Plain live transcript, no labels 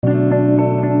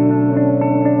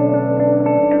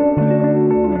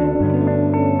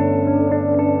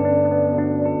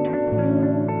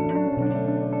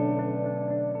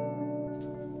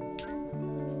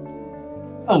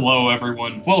Hello,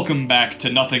 everyone. Welcome back to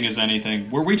Nothing Is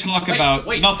Anything, where we talk about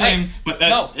nothing, but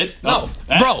that...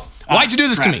 Bro, why'd you do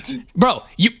this to me? Bro,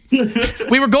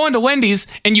 we were going to Wendy's,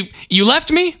 and you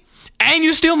left me, and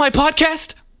you steal my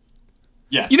podcast?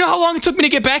 Yes. You know how long it took me to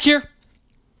get back here?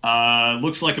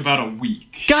 Looks like about a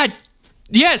week. God,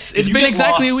 yes, it's been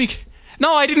exactly a week.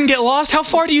 No, I didn't get lost. How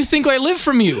far do you think I live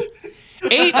from you?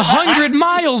 800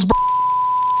 miles, bro.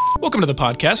 Welcome to the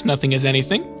podcast, Nothing Is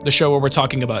Anything, the show where we're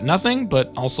talking about nothing,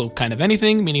 but also kind of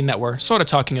anything, meaning that we're sort of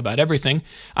talking about everything.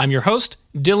 I'm your host,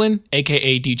 Dylan,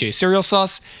 aka DJ Cereal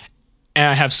Sauce, and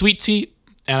I have Sweet Tea,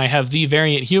 and I have the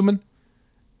Variant Human.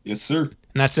 Yes, sir. And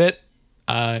that's it.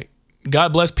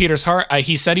 God bless Peter's heart.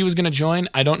 He said he was going to join.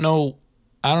 I don't know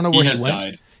where he went.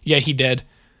 Died. Yeah, he did.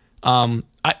 I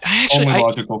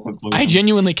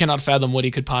genuinely cannot fathom what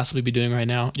he could possibly be doing right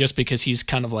now, just because he's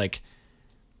kind of like,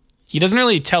 he doesn't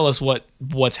really tell us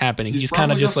what's happening. He's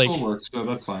kind of just like schoolwork, so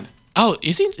that's fine. Oh,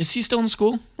 is he still in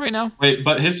school right now? Wait,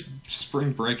 but his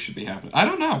spring break should be happening. I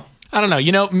don't know.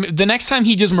 You know, the next time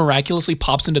he just miraculously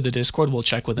pops into the Discord, we'll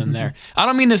check with him there. I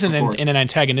don't mean this in an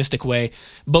antagonistic way,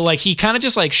 but like he kind of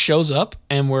just like shows up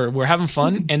and we're having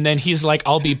fun, and then he's like,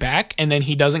 "I'll be back," and then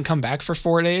he doesn't come back for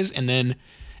 4 days, and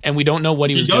we don't know what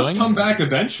he was doing. He does come back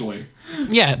eventually.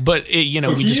 Yeah, but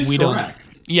we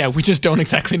just don't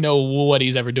exactly know what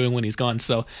he's ever doing when he's gone.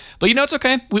 So, but it's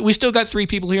okay. We still got 3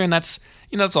 people here, and that's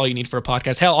all you need for a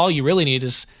podcast. Hell, all you really need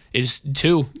is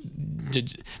 2.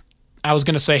 I was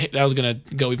gonna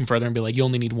go even further and be like, you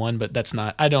only need 1, but that's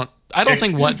not. I don't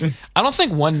think one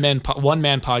man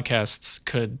podcasts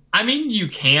could. I mean, you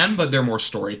can, but they're more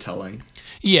storytelling.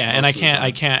 Yeah, and I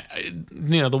can't.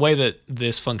 The way that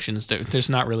this functions, there's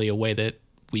not really a way that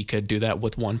we could do that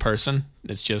with one person.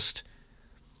 It's just.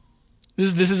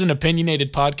 This is an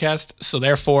opinionated podcast, so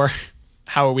therefore,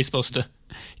 how are we supposed to?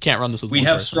 Can't run this with one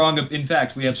person. In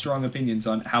fact, we have strong opinions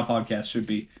on how podcasts should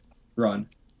be run.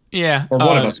 Yeah, or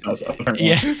one of us does.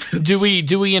 Yeah.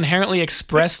 Do we inherently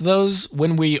express those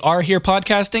when we are here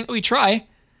podcasting? We try.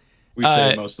 We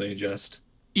say it mostly in jest.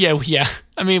 Yeah.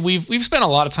 I mean, we've spent a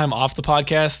lot of time off the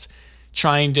podcast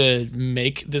trying to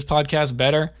make this podcast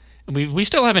better. We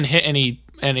still haven't hit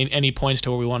any points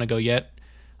to where we want to go yet.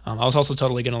 I was also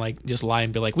totally going to just lie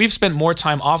and be like, we've spent more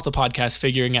time off the podcast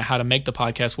figuring out how to make the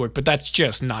podcast work, but that's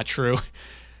just not true.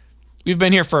 We've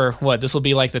been here for this will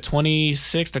be like the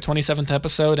 26th or 27th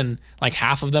episode, and like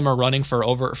half of them are running for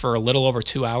a little over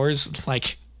 2 hours.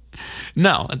 Like,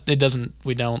 no, it doesn't.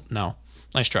 We don't. No,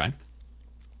 nice try.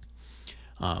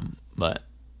 But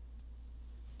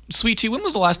Sweet Tea, when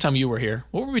was the last time you were here?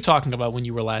 What were we talking about when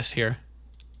you were last here?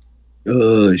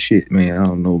 Shit, man. I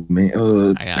don't know, man.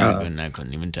 I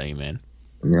couldn't even tell you, man.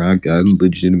 I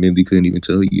legitimately couldn't even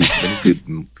tell you. It's been a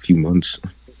good few months.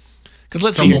 Because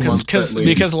let's see here,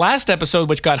 because last episode,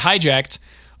 which got hijacked,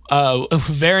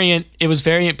 it was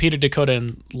Variant, Peter, Dakota,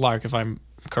 and Lark, if I'm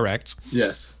correct.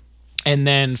 Yes. And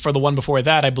then for the one before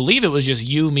that, I believe it was just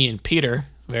you, me, and Peter,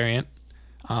 Variant.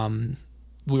 We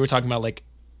were talking about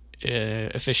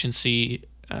efficiency,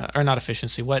 or not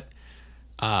efficiency. What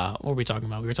were we talking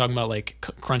about? We were talking about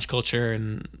crunch culture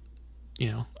and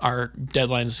our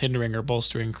deadlines hindering or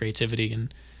bolstering creativity,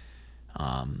 and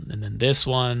then this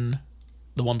one.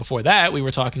 The one before that, we were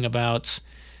talking about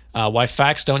why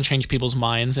facts don't change people's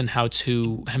minds and how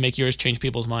to make yours change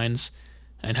people's minds,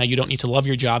 and how you don't need to love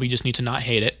your job, you just need to not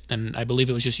hate it. And I believe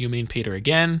it was just you, me, and Peter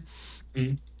again.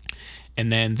 Mm-hmm. And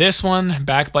then this one,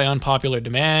 back by unpopular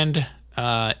demand,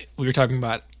 we were talking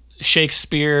about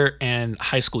Shakespeare and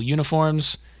high school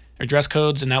uniforms or dress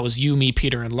codes, and that was you, me,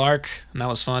 Peter, and Lark, and that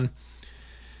was fun.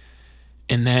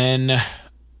 And then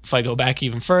if I go back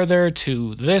even further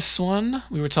to this one,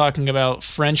 we were talking about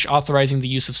French authorizing the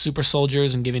use of super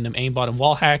soldiers and giving them aimbot and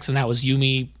wall hacks, and that was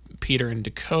Yumi, Peter, and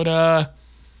Dakota.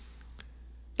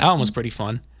 That one was pretty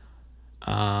fun.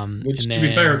 Which, to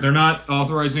be fair, they're not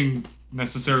authorizing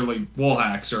necessarily wall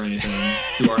hacks or anything,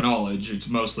 to our knowledge. It's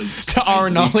mostly to our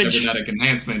knowledge genetic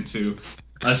enhancement to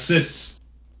assist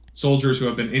soldiers who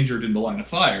have been injured in the line of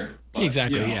fire. But,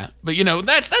 exactly, yeah. But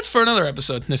that's for another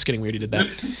episode. Just kidding, we already did that.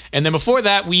 And then before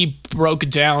that, we broke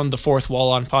down the fourth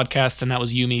wall on podcasts, and that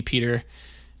was Yumi, Peter,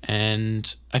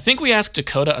 and I think we asked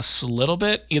Dakota a little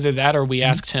bit. Either that, or we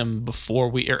asked him before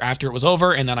or after it was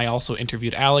over. And then I also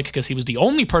interviewed Alec because he was the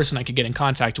only person I could get in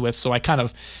contact with. So I kind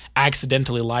of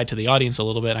accidentally lied to the audience a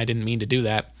little bit. I didn't mean to do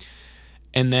that.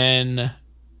 And then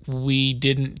we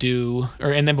didn't do,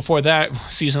 and then before that,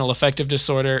 seasonal affective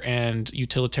disorder and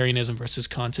utilitarianism versus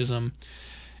Kantism.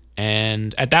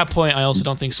 And at that point, I also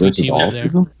don't think Sweet Tea was there.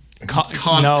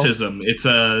 Kantism. No. It's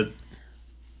a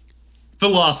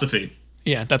philosophy.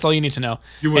 Yeah, that's all you need to know.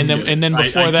 You And wouldn't then get it.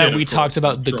 before I that, kid, we of talked course.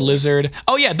 about the Sure. Blizzard.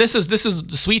 Oh yeah, this is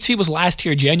Sweet Tea was last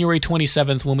here, January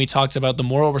 27th, when we talked about the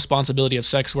moral responsibility of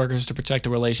sex workers to protect the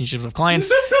relationships of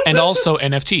clients and also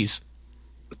NFTs.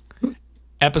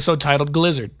 Episode titled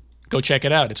Glizzard. Go check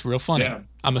it out. It's real funny. Yeah.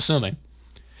 I'm assuming.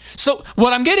 So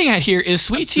what I'm getting at here is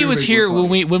Sweet Tea was here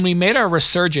when we made our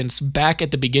resurgence back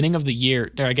at the beginning of the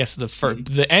year. Or I guess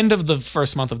the end of the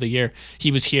first month of the year,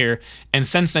 he was here, and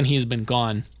since then he's been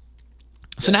gone.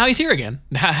 So now he's here again.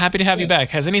 Happy to have you back.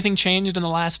 Has anything changed in the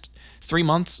last 3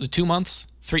 months, 2 months,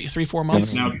 4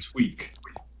 months? Now Tweak.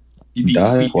 You beat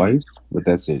Died Tweak. twice, but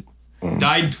that's it.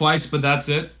 Died twice, but that's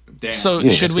it. Damn. So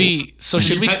Yeah, should that's we? So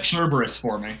should you we? bet Cerberus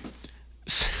for me?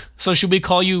 So should we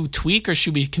call you Tweak or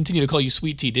should we continue to call you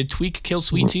Sweet Tea? Did Tweak kill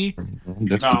Sweet Tea?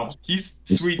 No, he's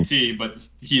Sweet Tea, but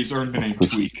he has earned the name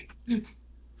Tweak.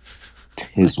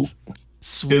 Tizzle.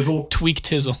 Tizzle. Tweak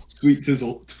Tizzle. Sweet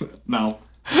Tizzle. No.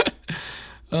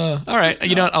 All right.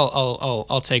 You know what?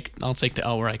 I'll take the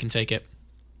L where I can take it.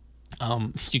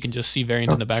 You can just see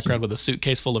Variant in the background with a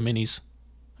suitcase full of minis,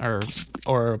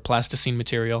 or plasticine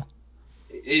material.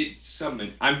 It's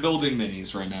something. I'm building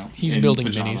minis right now. He's in building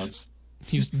pajamas. minis.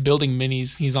 He's building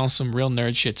minis. He's on some real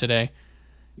nerd shit today.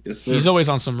 Yes, sir. He's always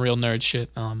on some real nerd shit.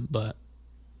 But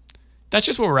that's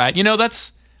just where we're at. You know, I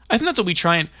think that's what we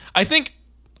try and. I think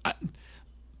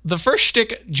the first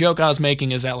shtick joke I was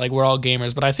making is that like we're all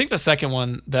gamers, but I think the second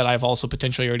one that I've also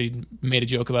potentially already made a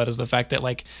joke about is the fact that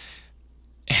like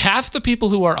half the people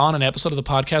who are on an episode of the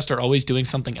podcast are always doing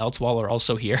something else while they're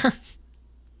also here.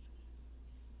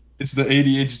 It's the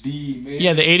ADHD, man.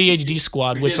 Yeah, the ADHD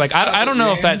squad, which like I don't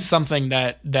know if man. that's something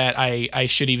that I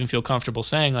should even feel comfortable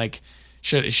saying. Like,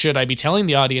 should I be telling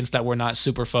the audience that we're not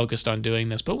super focused on doing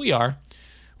this? But we are.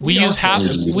 We use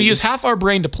half our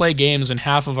brain to play games and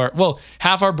half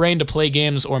our brain to play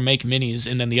games or make minis,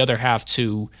 and then the other half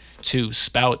to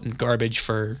spout and garbage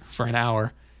for an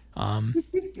hour. I'm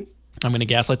gonna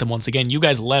gaslight them once again. You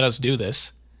guys let us do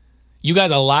this. You guys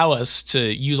allow us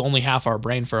to use only half our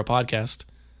brain for a podcast.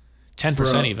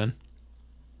 10% even.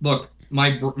 Look,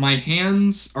 my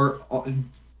hands are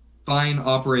fine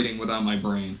operating without my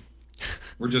brain.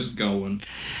 We're just going.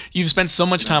 You've spent so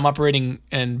much time operating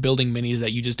and building minis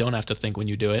that you just don't have to think when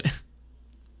you do it.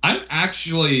 I'm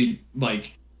actually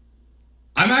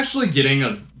getting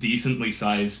a decently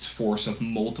sized force of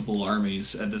multiple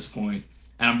armies at this point,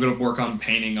 and I'm going to work on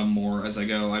painting them more as I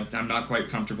go. I'm not quite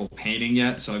comfortable painting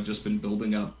yet, so I've just been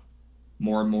building up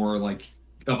more and more like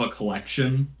of a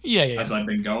collection. Yeah. As I've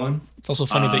been going. It's also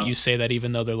funny that you say that,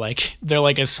 even though they're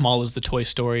like as small as the Toy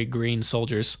Story green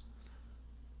soldiers.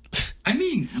 I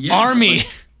mean, yeah, Army.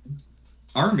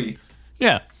 Army.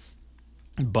 Yeah.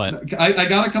 But I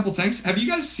got a couple tanks. Have you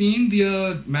guys seen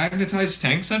the magnetized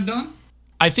tanks I've done?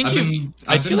 I think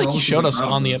I feel like you showed us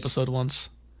on the those. episode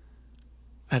once.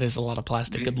 That is a lot of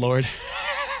plastic, good lord.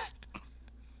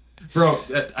 Bro,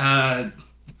 I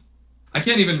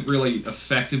can't even really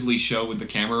effectively show with the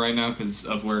camera right now because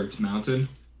of where it's mounted.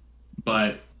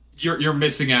 But you're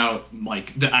missing out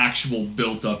like the actual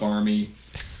built up army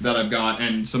that I've got,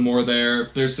 and some more there.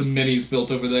 There's some minis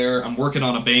built over there. I'm working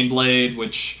on a Baneblade,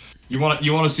 which you want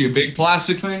to see a big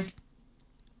plastic thing?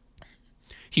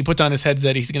 He put on his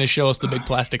headset. He's going to show us the big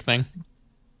plastic thing.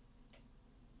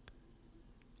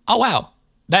 Oh wow,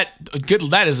 that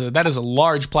is a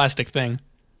large plastic thing.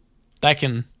 It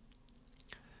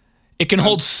can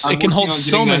hold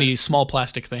so many small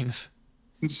plastic things.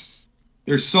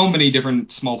 There's so many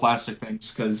different small plastic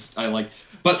things because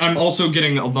but I'm also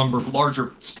getting a number of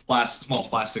larger small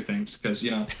plastic things because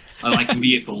I like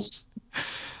vehicles.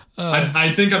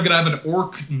 I think I'm gonna have an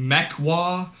Orc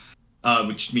Mechwa,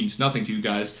 which means nothing to you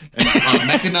guys. A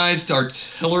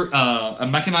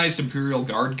mechanized Imperial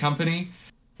Guard company,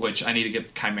 which I need to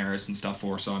get chimeras and stuff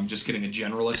for. So I'm just getting a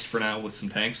generalist for now with some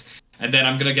tanks, and then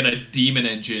I'm gonna get a demon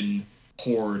engine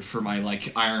horde for my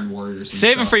Iron Warriors. And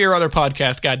Save stuff. it for your other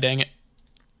podcast. God dang it.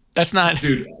 That's not.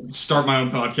 Dude, start my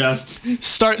own podcast.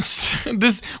 Start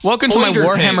this. Welcome to my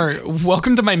Warhammer.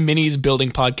 Welcome to my minis building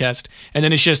podcast. And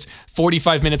then it's just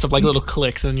 45 minutes of little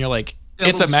clicks, and you're like,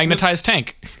 it's a magnetized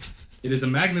tank. It is a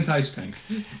magnetized tank.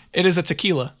 It is a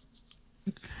tequila.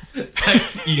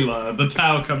 Tequila, the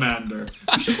Tau Commander.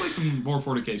 We should play some more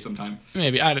 40k sometime.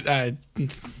 Maybe.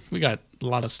 We got a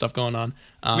lot of stuff going on.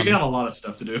 We got a lot of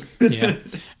stuff to do. Yeah.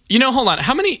 Hold on.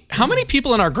 How many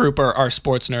people in our group are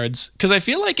sports nerds? Because I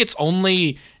feel like it's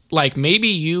only maybe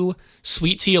you,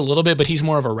 Sweet Tea a little bit, but he's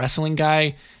more of a wrestling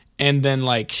guy. And then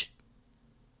I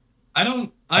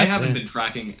haven't been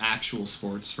tracking actual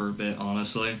sports for a bit,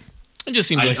 honestly. It just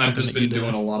seems like something I've just that you been do.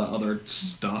 doing a lot of other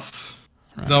stuff.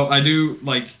 Right. Though I do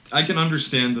I can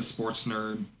understand the sports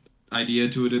nerd idea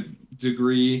to a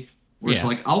degree. Where it's Yeah.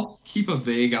 like I'll keep a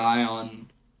vague eye on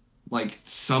like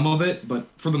some of it, but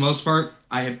for the most part,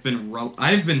 I have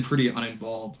been pretty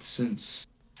uninvolved since.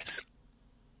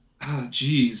 Ah,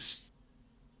 geez.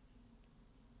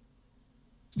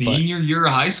 Senior year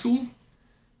of high school.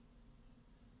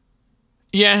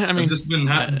 Yeah, I mean, I've just been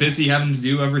busy having to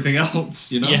do everything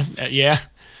else, you know? yeah.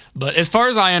 But as far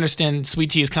as I understand, Sweet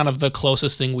Tea is kind of the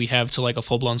closest thing we have to like a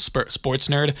full-blown sports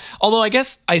nerd. Although I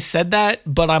guess I said that,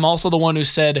 but I'm also the one who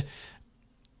said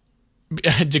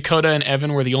Dakota and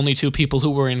Evan were the only two people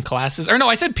who were in classes. Or no,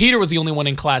 I said Peter was the only one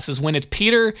in classes. When it's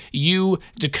Peter, you,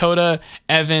 Dakota,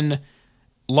 Evan,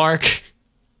 Lark,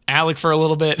 Alec for a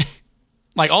little bit.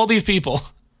 Like all these people.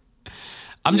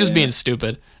 I'm just being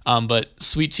stupid. But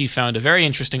Sweet Tea found a very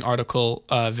interesting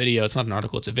video. It's not an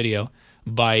article, it's a video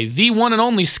by the one and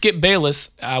only Skip Bayless,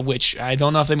 which I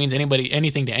don't know if that means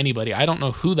anything to anybody. I don't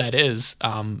know who that is.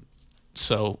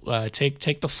 So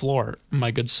take the floor,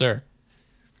 my good sir.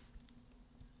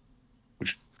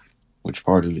 Which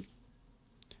part of it?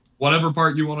 Whatever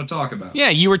part you want to talk about. Yeah,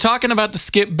 you were talking about the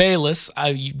Skip Bayless.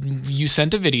 You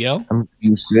sent a video.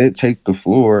 You said take the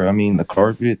floor. I mean, the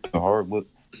carpet, the hardwood.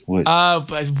 What?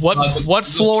 What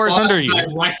floor is under you?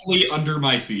 Directly under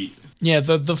my feet. Yeah,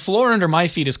 the floor under my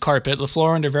feet is carpet. The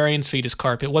floor under Varian's feet is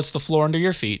carpet. What's the floor under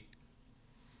your feet?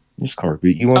 It's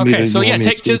carpet. You want me to? So yeah,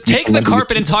 take the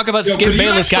carpet and talk about Skip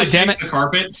Bayless. God damn it! The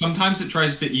carpet. Sometimes it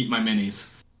tries to eat my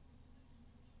minis.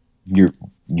 You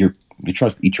try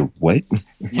to eat your what?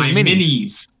 My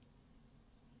minis.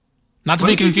 Not to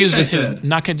be confused with his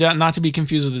not to be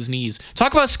confused with his knees.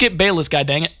 Talk about Skip Bayless. God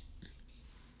dang it!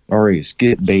 All right,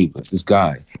 Skip Bayless. This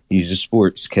guy, he's a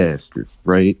sportscaster,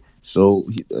 right? So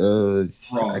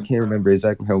I can't remember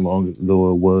exactly how long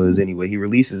ago it was. Anyway, he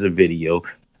releases a video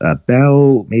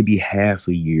about maybe half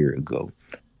a year ago,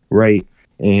 right?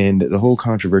 And the whole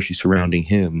controversy surrounding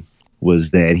him was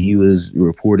that he was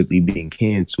reportedly being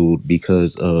canceled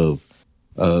because of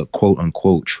quote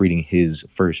unquote treating his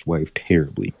first wife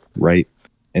terribly, right?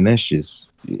 And that's just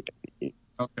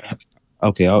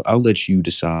okay. I'll let you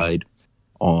decide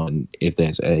on if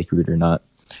that's accurate or not.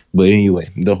 But anyway,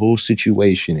 the whole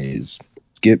situation is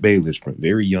Skip Bayless from a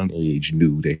very young age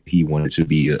knew that he wanted to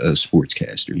be a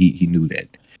sportscaster. He knew that,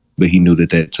 but he knew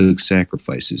that took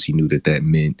sacrifices. He knew that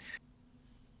meant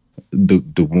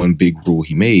the one big rule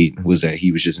he made was that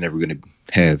he was just never going to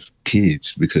have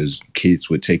kids because kids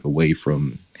would take away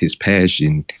from his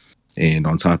passion. And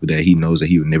on top of that, he knows that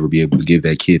he would never be able to give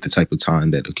that kid the type of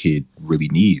time that a kid really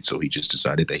needs. So he just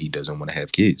decided that he doesn't want to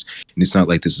have kids. And it's not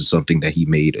like this is something that he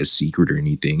made a secret or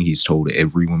anything. He's told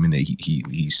every woman that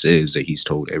he says that he's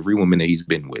told every woman that he's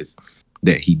been with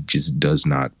that he just does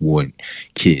not want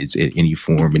kids in any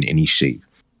form, in any shape.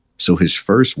 So his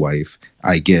first wife,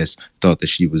 I guess, thought that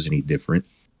she was any different.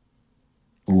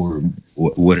 Or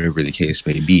whatever the case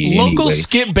may be. Local anyway,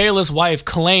 Skip Bayless wife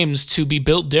claims to be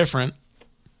built different.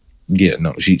 Yeah,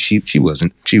 no, she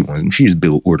wasn't. She wasn't. She was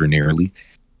built ordinarily.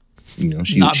 You know,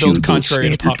 she not she built was contrary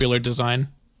to standard. popular design.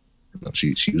 No,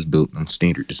 she was built on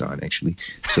standard design actually.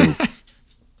 So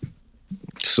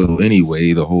so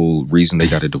anyway, the whole reason they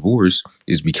got a divorce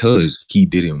is because he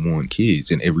didn't want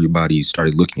kids, and everybody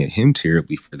started looking at him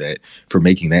terribly for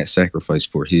making that sacrifice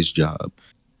for his job,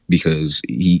 because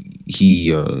he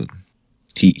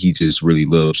just really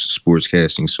loves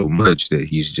sportscasting so much that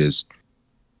he's just.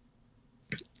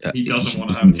 He doesn't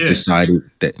want to have kids. Decided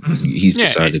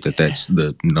that that's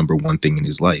the number one thing in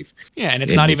his life. Yeah, and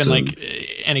it's not even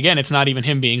and again, it's not even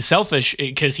him being selfish,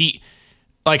 because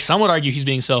some would argue he's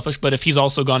being selfish, but if he's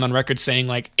also gone on record saying,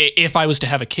 like, if I was to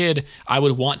have a kid, I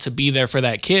would want to be there for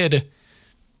that kid,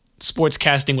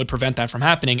 sportscasting would prevent that from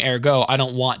happening. Ergo, I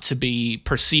don't want to be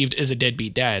perceived as a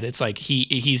deadbeat dad. It's like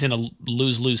he's in a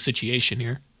lose-lose situation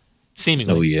here.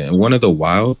 Seemingly. Oh yeah, and one of the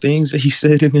wild things that he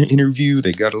said in the interview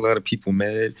that got a lot of people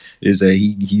mad is that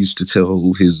he used to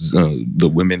tell his the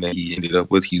women that he ended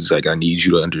up with, he's like, I need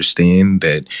you to understand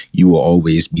that you will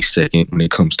always be second when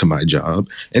it comes to my job.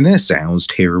 And that sounds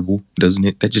terrible, doesn't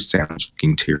it? That just sounds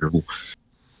fucking terrible.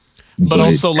 But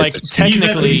also, like,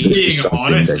 technically, he's being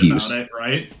honest about it,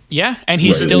 right? Yeah, and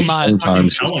he's still not.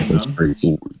 Sometimes it's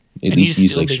straightforward. At least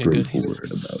he's like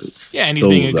straightforward about it. Yeah, and he's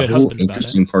being a good husband about it. The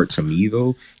interesting part to me,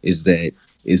 though, is that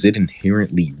is it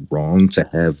inherently wrong to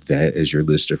have that as your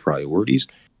list of priorities?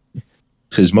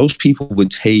 Because most people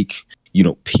would take,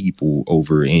 people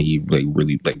over any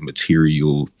really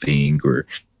material thing or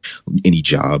any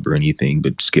job or anything,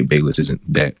 but Skip Bayless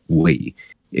isn't that way.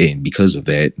 And because of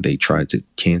that, they tried to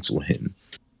cancel him.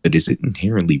 But is it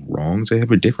inherently wrong to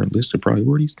have a different list of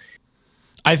priorities?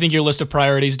 I think your list of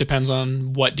priorities depends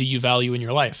on what do you value in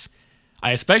your life.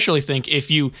 I especially think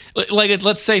if you like,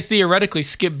 let's say theoretically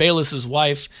Skip Bayless's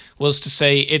wife was to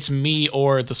say it's me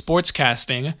or the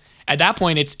sportscasting. At that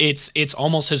point, it's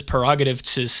almost his prerogative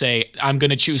to say I'm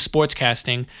going to choose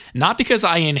sportscasting, not because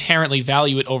I inherently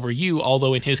value it over you,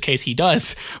 although in his case he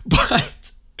does,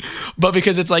 but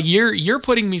because it's like you're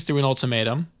putting me through an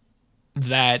ultimatum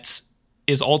that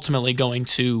is ultimately going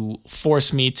to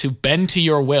force me to bend to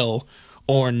your will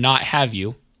or not have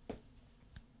you.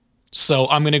 So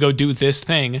I'm going to go do this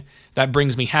thing that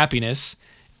brings me happiness.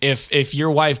 If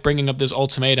your wife bringing up this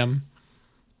ultimatum,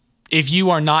 if you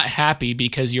are not happy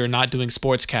because you're not doing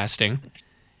sportscasting,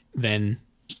 then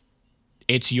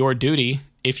it's your duty,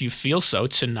 if you feel so,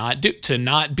 to not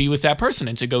be with that person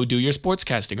and to go do your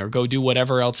sportscasting or go do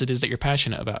whatever else it is that you're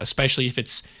passionate about, especially if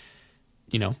it's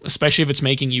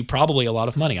making you probably a lot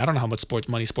of money. I don't know how much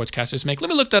sportscasters make. Let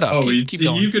me look that up. Keep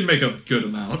going. You can make a good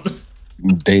amount.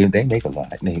 They make a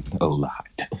lot. They make a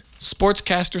lot.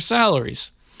 Sportscaster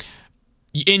salaries.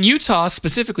 In Utah,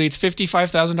 specifically, it's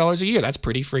 $55,000 a year. That's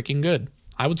pretty freaking good,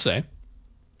 I would say.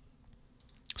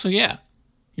 So, yeah.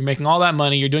 You're making all that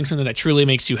money. You're doing something that truly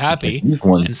makes you happy. And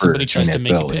somebody tries to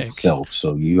make you pick. Himself,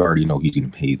 so you already know he's getting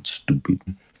paid stupid.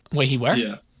 Wait, he where?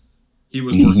 Yeah. He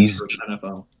was working for the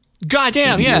NFL. God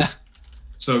damn, yeah.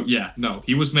 So, yeah, no.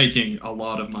 He was making a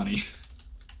lot of money.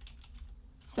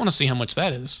 I want to see how much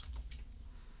that is.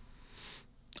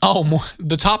 Oh,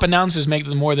 the top announcers make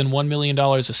more than $1 million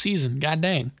a season. God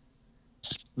dang.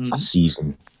 A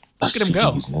season. Look at him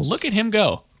go. Look at him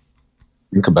go.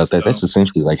 Think about that. That's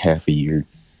essentially like half a year.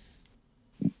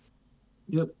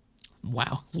 Yep.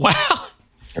 Wow.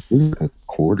 This is a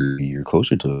quarter a year,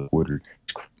 closer to a quarter.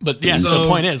 But yeah, so the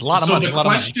point is, a lot of money. So the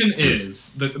question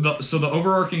is, the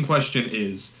overarching question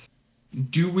is,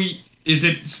 do we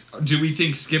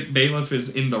think Skip Bayless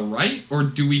is in the right, or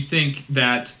do we think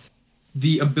that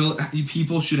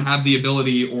people should have the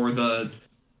ability or the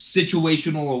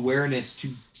situational awareness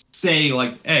to say,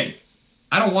 like, hey,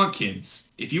 I don't want kids.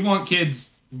 If you want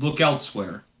kids, look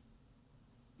elsewhere.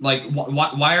 Like,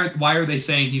 why are they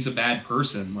saying he's a bad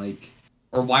person? Like,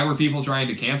 or why were people trying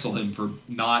to cancel him for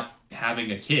not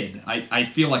having a kid? I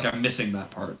feel like I'm missing that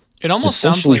part. It almost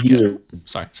sounds like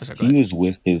sorry, go ahead. He was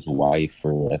with his wife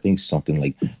for, I think, something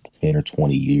like 10 or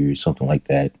 20 years, something like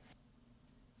that.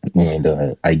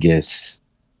 And I guess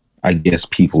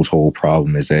people's whole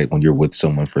problem is that when you're with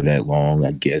someone for that long,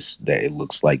 I guess that it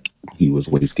looks like he was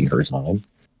wasting her time.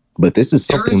 But this is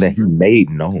something that he made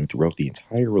known throughout the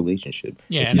entire relationship.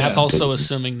 Yeah, and that's also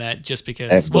assuming that just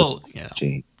because, never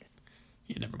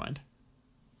mind.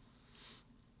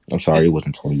 I'm sorry, it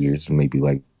wasn't 20 years, maybe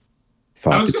like 5 to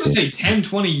 10. I was going to say 10,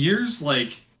 20 years,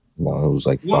 like... No, it was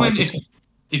like 5 to 10.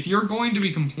 If you're going to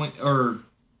be or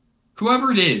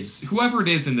whoever it is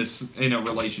in a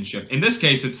relationship, in this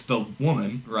case, it's the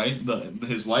woman, right?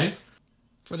 His wife.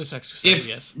 For this exercise,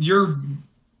 yes. If you're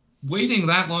waiting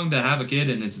that long to have a kid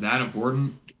and it's that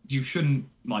important, you shouldn't,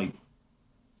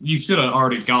 you should have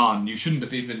already gone. You shouldn't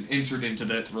have even entered into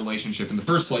that relationship in the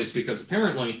first place, because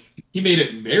apparently he made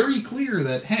it very clear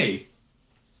that, hey,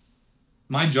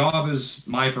 my job is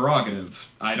my prerogative.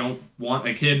 I don't want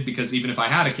a kid because even if I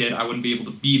had a kid, I wouldn't be able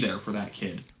to be there for that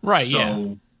kid. Right,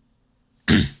 yeah.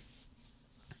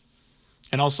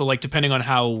 And also, like, depending on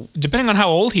how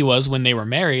old he was when they were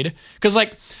married, because,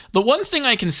 like, the one thing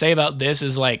I can say about this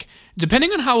is, like,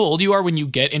 depending on how old you are when you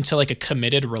get into, like, a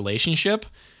committed relationship,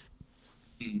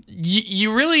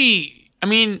 you really, I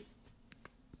mean,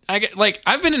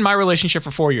 I've been in my relationship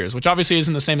for 4 years, which obviously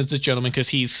isn't the same as this gentleman because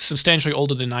he's substantially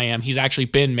older than I am. He's actually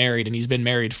been married, and he's been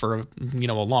married for, a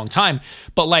long time.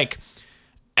 But, like,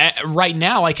 right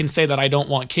now, I can say that I don't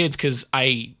want kids because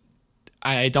I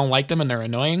don't like them and they're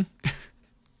annoying.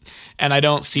 And I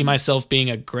don't see myself being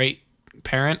a great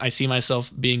parent. I see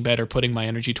myself being better putting my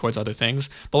energy towards other things.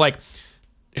 But, like,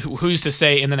 who's to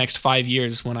say in the next 5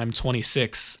 years when I'm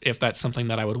 26 if that's something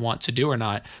that I would want to do or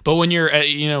not? But when you're,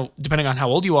 depending on how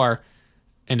old you are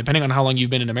and depending on how long you've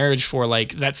been in a marriage for,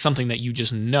 like, that's something that you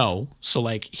just know. So,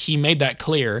 like, he made that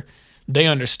clear. They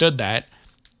understood that.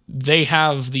 They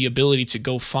have the ability to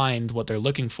go find what they're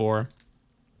looking for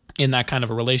in that kind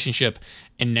of a relationship.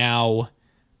 And now...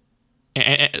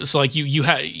 so, like,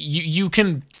 you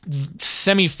can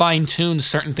semi fine tune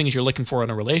certain things you're looking for in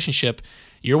a relationship.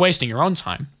 You're wasting your own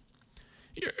time.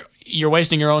 You're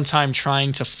wasting your own time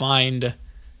trying to find.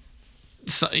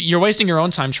 You're wasting your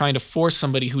own time trying to force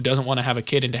somebody who doesn't want to have a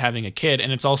kid into having a kid,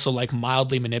 and it's also, like,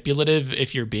 mildly manipulative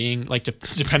if you're being, like,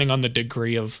 depending on the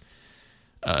degree of,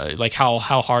 like, how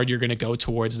hard you're going to go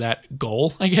towards that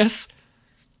goal, I guess.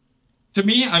 To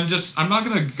me, I'm not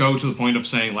going to go to the point of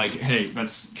saying, like, hey,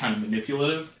 that's kind of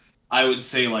manipulative. I would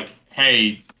say, like,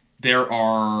 hey, there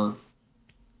are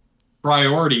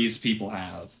priorities people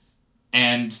have,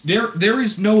 and there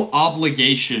is no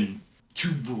obligation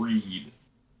to breed.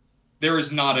 There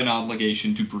is not an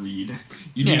obligation to breed.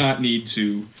 You do not need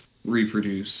to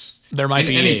reproduce. There might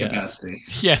be any capacity.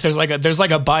 Yeah, there's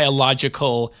like a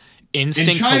biological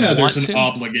instinct. In China, to want there's an to.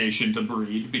 obligation to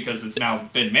breed because it's now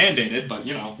been mandated. But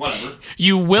whatever.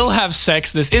 You will have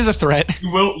sex. This is a threat.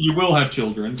 You will have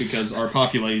children because our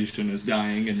population is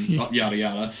dying and yada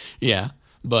yada. Yeah,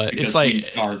 but Because it's like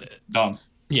we are dumb.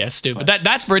 yeah, stupid.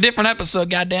 That's for a different episode.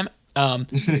 God damn it.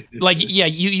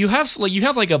 You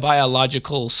have like a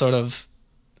biological sort of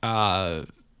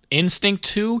instinct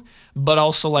too, but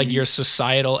also like your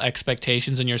societal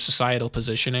expectations and your societal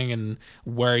positioning and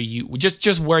where you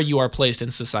just where you are placed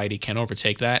in society can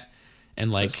overtake that.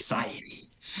 And like society,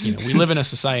 we live in a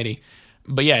society,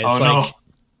 but yeah, it's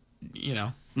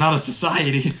not a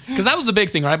society. Because that was the big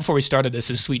thing right before we started this.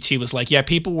 Is Sweet Tea was like, yeah,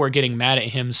 people were getting mad at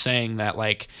him saying that,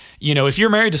 like, if you're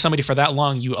married to somebody for that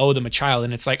long, you owe them a child.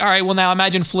 And it's like, all right, well, now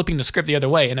imagine flipping the script the other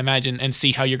way and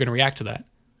see how you're going to react to that.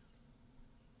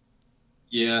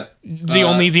 Yeah. The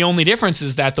only difference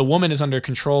is that the woman is under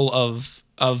control of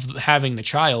having the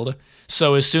child.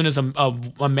 So as soon as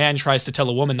a man tries to tell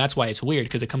a woman, that's why it's weird,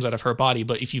 because it comes out of her body.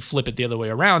 But if you flip it the other way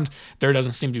around, there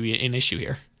doesn't seem to be an issue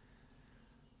here.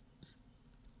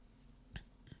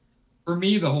 For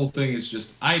me, the whole thing is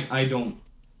just I don't.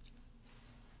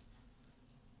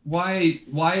 Why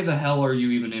the hell are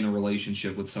you even in a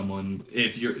relationship with someone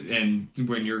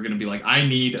when you're gonna be like, I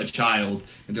need a child,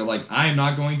 and they're like, I'm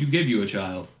not going to give you a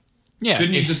child. Yeah.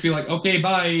 Shouldn't you just be like, okay,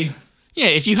 bye? Yeah,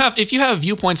 if you have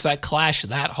viewpoints that clash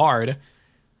that hard,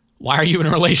 why are you in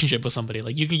a relationship with somebody?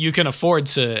 Like you can afford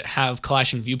to have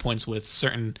clashing viewpoints with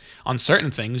certain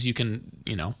things. You can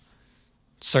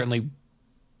certainly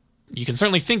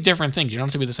think different things. You don't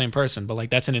have to be the same person, but like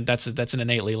that's an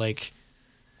innately like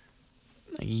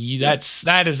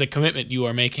that is a commitment you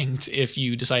are making if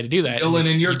you decide to do that.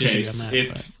 Dylan, in your case,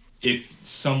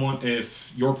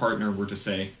 if your partner were to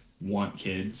say want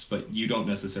kids, but you don't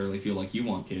necessarily feel like you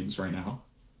want kids right now,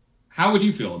 how would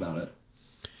you feel about it?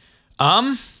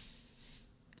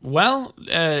 Well,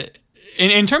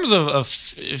 in terms of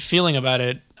feeling about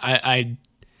it, I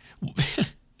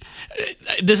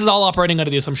this is all operating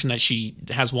under the assumption that she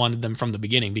has wanted them from the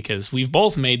beginning, because we've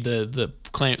both made the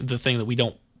claim, the thing that we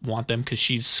don't want them because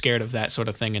she's scared of that sort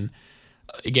of thing. And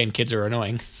again, kids are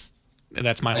annoying.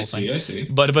 That's my whole thing. I see.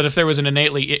 But if there was an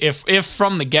innately, if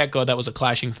from the get-go that was a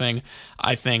clashing thing,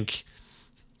 I think,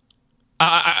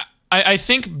 I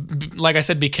think, like I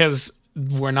said, because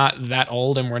we're not that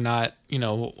old and we're not,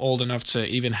 old enough to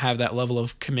even have that level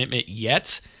of commitment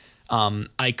yet,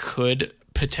 I could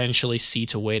potentially see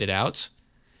to wait it out,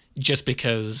 just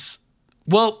because,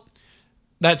 well,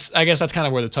 I guess that's kind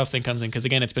of where the tough thing comes in, because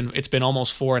again, it's been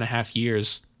almost 4.5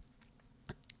 years.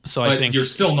 So I think you're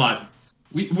still not.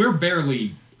 We're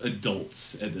barely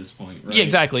adults at this point, right? Yeah,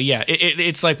 exactly. Yeah,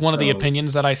 it's like one of the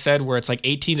opinions that I said, where it's like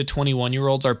 18 to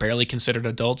 21-year-olds are barely considered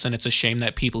adults, and it's a shame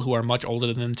that people who are much older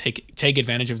than them take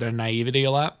advantage of their naivety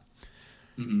a lot.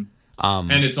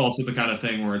 Mm-hmm. And it's also the kind of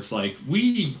thing where it's like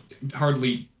we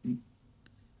hardly.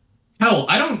 Hell,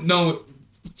 I don't know.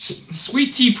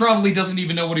 Sweet Tea probably doesn't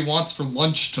even know what he wants for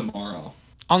lunch tomorrow.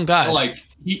 On God, like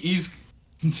he's.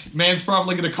 Man's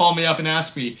probably going to call me up and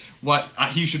ask me what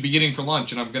he should be getting for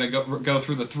lunch, and I'm going to go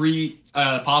through the 3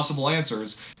 possible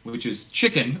answers, which is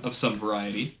chicken of some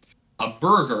variety, a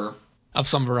burger of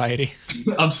some variety,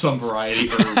 or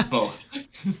both.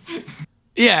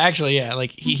 Yeah, actually, yeah.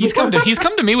 Like he's come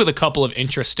to me with a couple of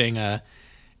interesting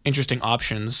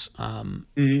options.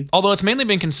 Although it's mainly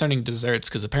been concerning desserts,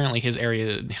 because apparently his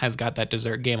area has got that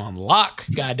dessert game on lock.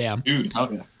 Goddamn, dude.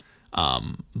 Hell yeah.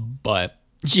 But.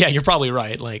 Yeah, you're probably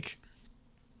right. Like,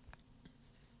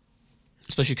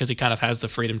 especially because he kind of has the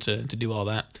freedom to do all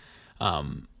that.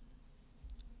 I'd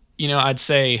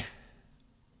say,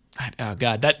 oh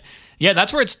God,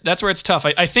 that's where it's tough.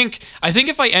 I think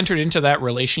if I entered into that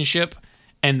relationship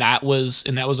and that was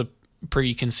a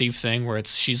preconceived thing where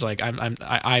she's like,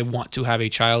 I want to have a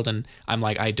child, and I'm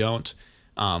like, I don't.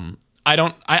 I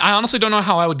honestly don't know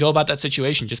how I would go about that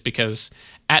situation, just because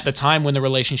at the time when the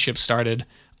relationship started,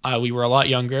 we were a lot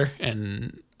younger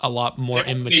and a lot more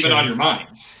immature. Even on your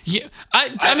minds. Yeah,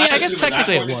 I mean, I guess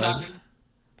technically it was.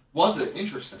 Was it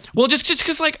interesting? Well, just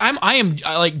because like I am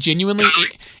like genuinely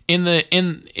in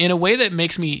a way that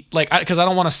makes me like, because I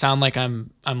don't want to sound like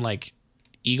I'm like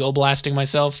ego blasting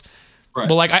myself. Right.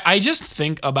 But like I just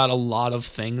think about a lot of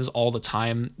things all the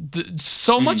time,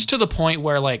 so much to the point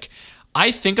where like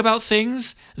I think about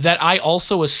things that I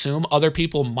also assume other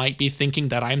people might be thinking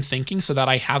that I'm thinking, so that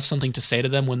I have something to say to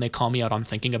them when they call me out on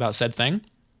thinking about said thing.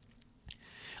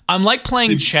 I'm like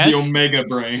playing chess. The Omega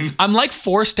brain. I'm like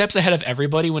 4 steps ahead of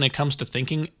everybody when it comes to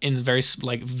thinking in very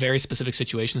specific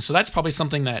situations. So that's probably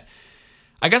something that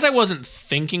I guess I wasn't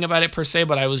thinking about it per se,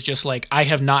 but I was just like, I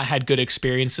have not had good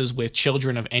experiences with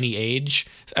children of any age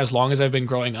as long as I've been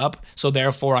growing up. So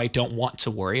therefore, I don't want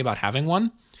to worry about having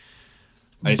one.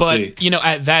 I see. You know,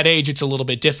 at that age, it's a little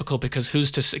bit difficult because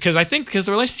because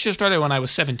the relationship started when I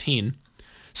was 17.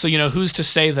 So, you know, who's to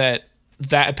say that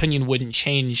opinion wouldn't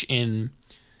change in,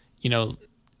 you know,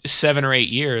 7 or 8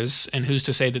 years, and who's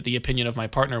to say that the opinion of my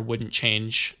partner wouldn't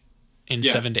change in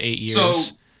 7 to 8 years?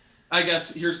 So, I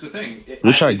guess here's the thing.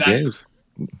 Which I guess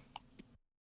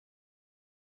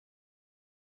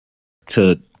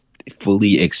to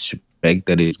fully expect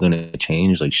that it's gonna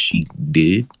change, like she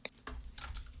did.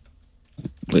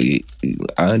 Like,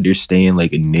 I understand,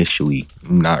 like, initially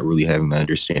not really having the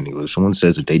understanding. If someone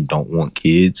says that they don't want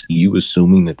kids, you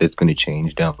assuming that that's going to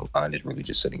change down the line is really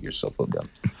just setting yourself up down.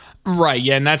 Right,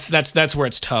 yeah, and that's where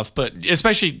it's tough. But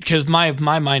especially because my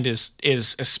mind is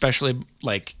especially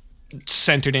like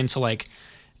centered into like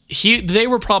they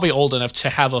were probably old enough to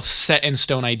have a set in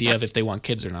stone idea of if they want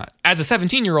kids or not. As a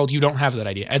 17-year-old, you don't have that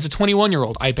idea. As a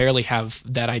 21-year-old, I barely have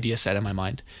that idea set in my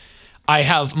mind. I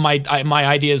have my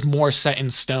idea is more set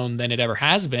in stone than it ever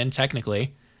has been,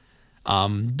 technically,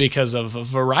 because of a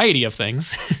variety of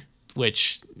things,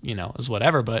 which, you know, is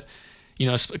whatever. But, you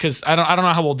know, because I don't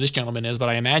know how old this gentleman is, but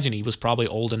I imagine he was probably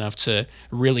old enough to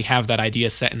really have that idea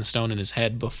set in stone in his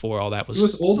head before all that was. He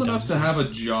was old enough to have the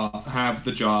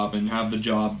job, and have the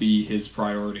job be his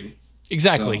priority.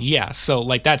 Exactly. So. Yeah. So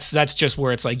like that's just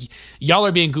where it's like y'all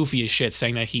are being goofy as shit,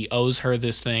 saying that he owes her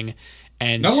this thing.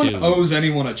 And no one owes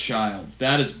anyone a child.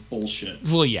 That is bullshit.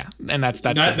 Well, yeah, and that's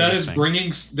that is thing.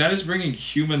 bringing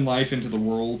human life into the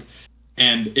world,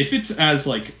 and if it's as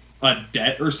like a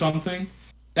debt or something,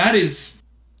 that is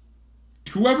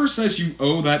whoever says you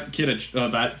owe that kid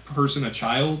that person a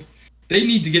child, they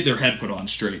need to get their head put on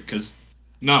straight. Because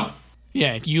no,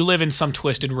 yeah, you live in some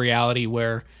twisted reality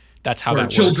where that's how where that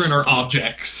children works. are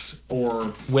objects,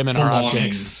 or women are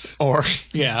objects, or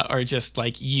yeah, or just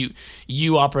like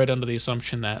you operate under the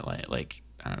assumption that like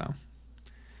I don't know.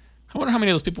 I wonder how many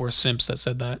of those people were simps that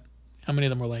said that. How many of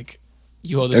them were like,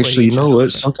 you owe this. Actually, you know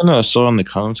what? Something I saw in the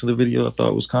comments of the video I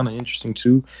thought was kind of interesting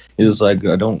too. It was like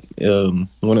one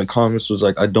of the comments was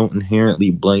like, I don't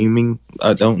inherently blame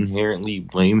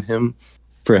him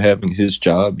for having his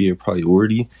job be a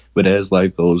priority, but as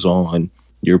life goes on,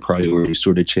 your priorities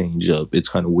sort of change up. It's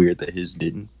kind of weird that his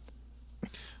didn't.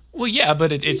 Well, yeah,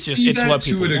 but it's what people want.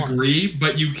 To a degree,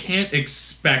 but you can't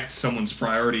expect someone's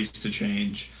priorities to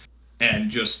change, and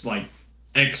just like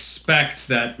expect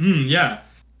that.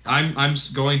 I'm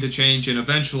going to change, and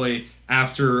eventually,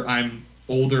 after I'm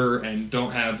older and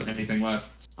don't have anything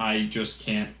left, I just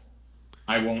can't.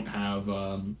 I won't have.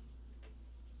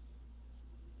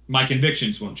 My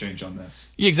convictions won't change on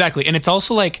this. Yeah, exactly, and it's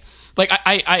also like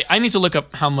I need to look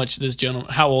up how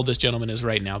old this gentleman is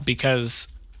right now, because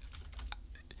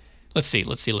let's see.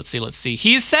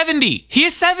 He's 70. He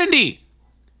is 70.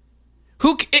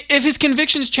 If his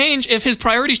convictions change, if his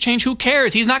priorities change, who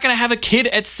cares? He's not going to have a kid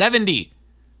at 70.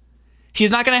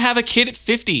 He's not going to have a kid at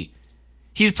 50.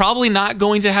 He's probably not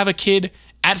going to have a kid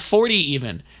at 40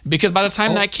 even, because by the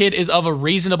time that kid is of a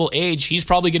reasonable age, he's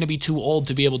probably going to be too old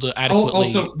to be able to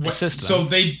adequately assist them. So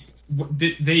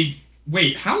they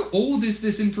wait, how old is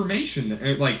this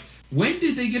information? Like, when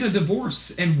did they get a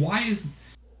divorce, and why is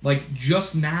like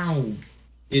just now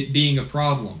it being a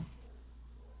problem?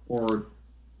 Or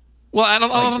well, I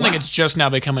don't think it's just now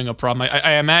becoming a problem.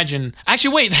 I imagine.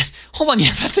 Actually, wait, hold on.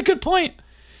 Yeah, that's a good point.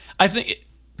 I think.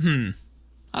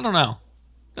 I don't know.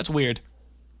 That's weird.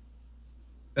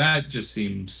 That just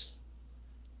seems.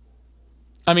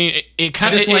 I mean, it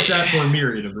kind of like that for a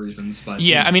myriad of reasons, but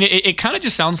yeah, I mean, it kind of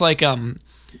just sounds like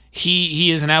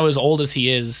he is now as old as he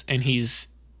is, and he's,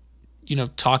 you know,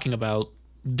 talking about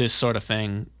this sort of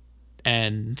thing,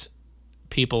 and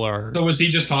people are. So was he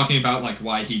just talking about like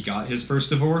why he got his first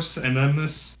divorce, and then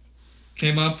this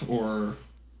came up, or?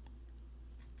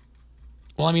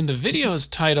 Well, I mean, the video is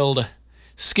titled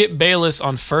 "Skip Bayless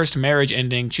on First Marriage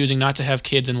Ending, Choosing Not to Have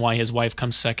Kids, and Why His Wife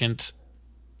Comes Second."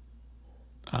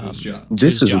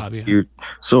 This is weird.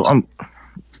 So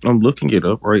I'm looking it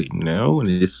up right now, and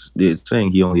it's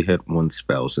saying he only had one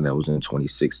spouse, and that was in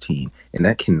 2016, and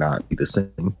that cannot be the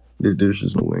same. There's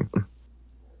just no way.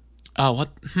 Oh,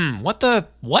 what the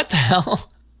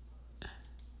hell?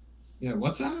 Yeah,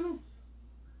 what's that?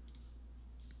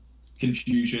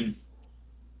 Confusion.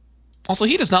 Also,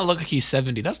 he does not look like he's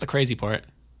 70. That's the crazy part.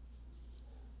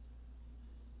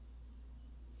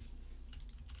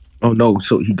 Oh no,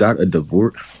 so he got a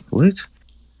divorce. What?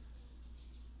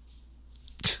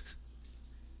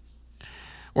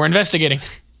 We're investigating.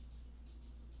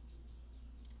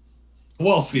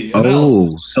 We'll see.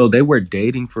 Oh, so they were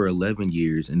dating for 11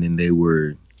 years and then they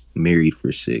were married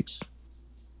for 6.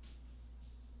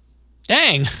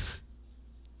 Dang.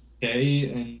 Okay,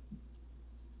 and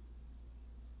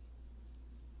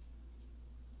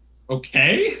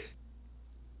okay.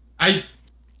 I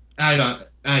don't.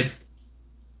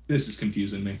 This is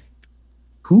confusing me.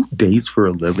 Who dates for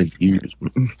 11 years?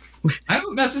 I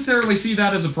don't necessarily see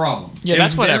that as a problem. Yeah, If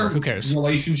that's whatever. their Who cares?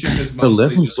 Relationship is mostly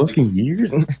 11 just like, fucking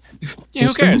years? Yeah,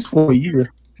 who cares? For a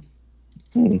year.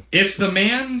 if the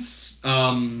man's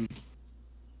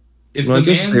if Well, I the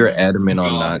guess man's they're adamant on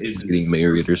job not is getting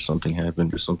married or something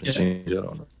happened or something Yeah. changed. I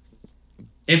don't know.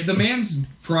 if the man's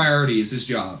priority is his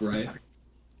job, right?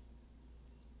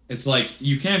 It's like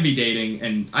you can be dating,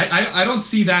 and I don't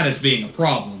see that as being a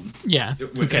problem Yeah, who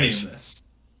with any of cares? this.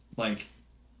 Like,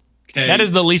 okay, That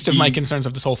is the least of my he's- concerns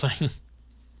of this whole thing.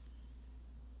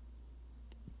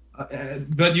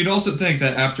 But you'd also think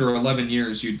that after 11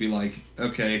 years, you'd be like,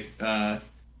 okay,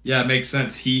 yeah, it makes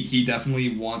sense. He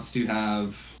definitely wants to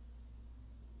have.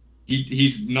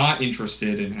 He's not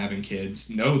interested in having kids.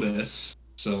 Know this,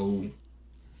 so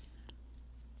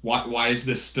why is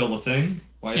this still a thing?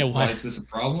 Why is this a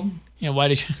problem? Yeah, why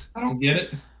did you? I don't get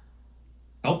it.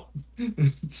 Help.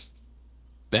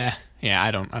 Bah. Yeah,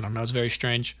 I don't know. It's very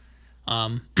strange.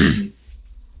 I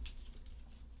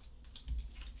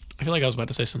feel like I was about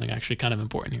to say something actually kind of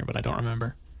important here, but I don't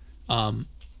remember.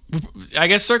 I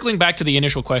guess circling back to the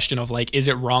initial question of like, is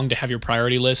it wrong to have your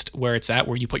priority list where it's at,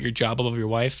 where you put your job above your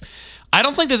wife? I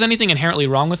don't think there's anything inherently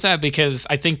wrong with that, because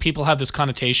I think people have this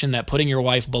connotation that putting your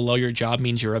wife below your job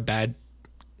means you're a bad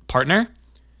partner.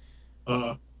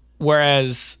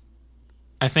 Whereas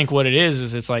I think what it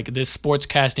is it's like this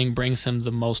sportscasting brings him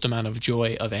the most amount of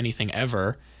joy of anything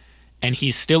ever. And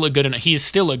he's still a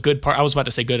good part. I was about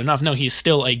to say good enough. No, he's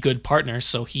still a good partner.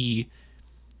 So he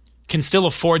can still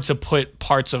afford to put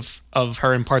parts of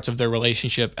her and parts of their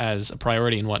relationship as a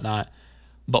priority and whatnot.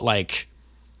 But like,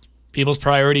 people's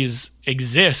priorities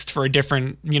exist for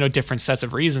different sets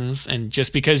of reasons. And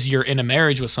just because you're in a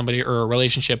marriage with somebody or a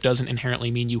relationship doesn't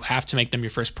inherently mean you have to make them your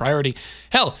first priority.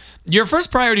 Hell, your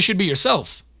first priority should be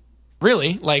yourself.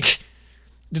 Really? Like,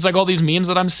 there's like all these memes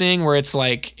that I'm seeing where it's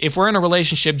like, if we're in a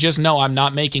relationship, just know I'm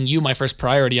not making you my first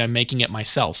priority. I'm making it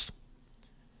myself.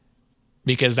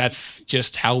 Because that's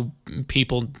just how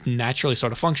people naturally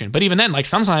sort of function. But even then, like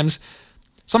sometimes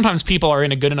people are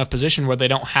in a good enough position where they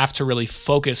don't have to really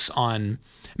focus on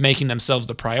making themselves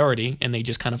the priority, and they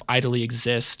just kind of idly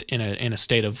exist in a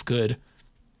state of good.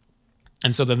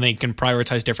 And so then they can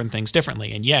prioritize different things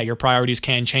differently. And yeah, your priorities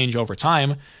can change over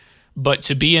time, but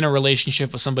to be in a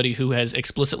relationship with somebody who has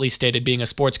explicitly stated being a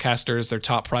sportscaster is their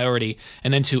top priority,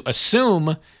 and then to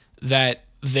assume that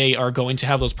they are going to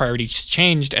have those priorities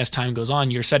changed as time goes on,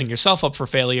 you're setting yourself up for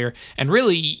failure. And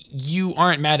really, you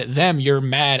aren't mad at them. You're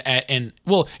mad at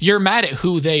you're mad at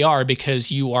who they are,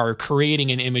 because you are creating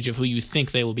an image of who you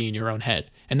think they will be in your own head.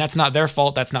 And that's not their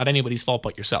fault. That's not anybody's fault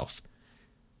but yourself.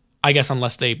 I guess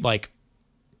unless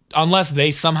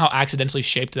they somehow accidentally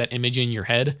shaped that image in your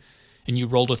head and you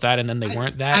rolled with that and then they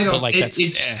weren't that. But like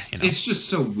it's just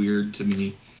so weird to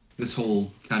me, this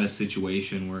whole kind of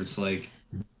situation where it's like,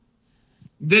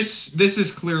 This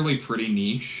is clearly pretty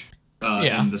niche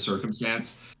in the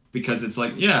circumstance, because it's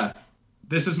like, yeah,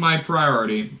 this is my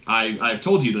priority. I've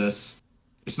told you this.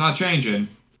 It's not changing.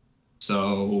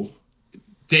 So,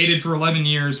 dated for 11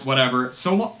 years, whatever.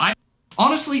 So, I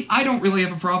don't really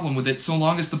have a problem with it so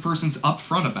long as the person's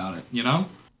upfront about it, you know?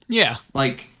 Yeah.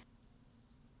 Like,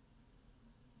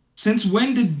 since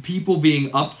when did people being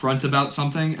upfront about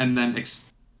something and then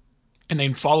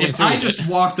following if through I with just it.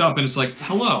 walked up and it's like,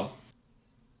 hello,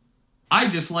 I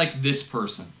dislike this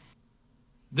person.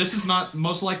 This is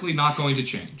most likely not going to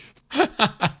change.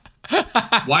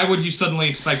 Why would you suddenly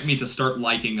expect me to start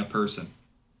liking a person?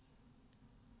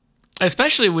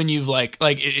 Especially when you've like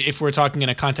if we're talking in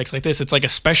a context like this, it's like,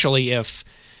 especially if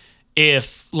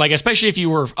you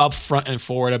were upfront and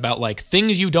forward about like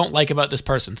things you don't like about this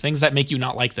person, things that make you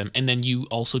not like them, and then you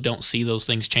also don't see those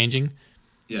things changing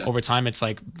over time. It's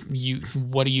like,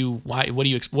 what do you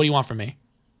want from me?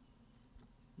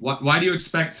 Why do you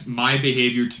expect my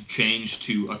behavior to change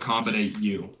to accommodate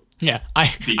you? Yeah, I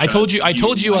told you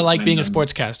I like being a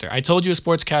sportscaster. I told you a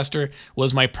sportscaster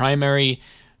was my primary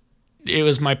it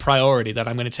was my priority that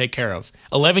I'm going to take care of.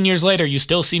 11 years later, you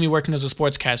still see me working as a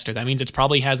sportscaster. That means it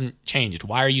probably hasn't changed.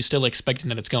 Why are you still expecting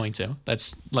that it's going to?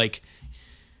 That's like,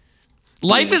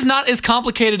 life is not as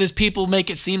complicated as people make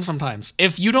it seem sometimes.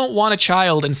 If you don't want a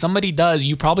child and somebody does,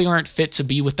 you probably aren't fit to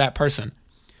be with that person.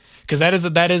 Because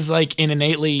that is like an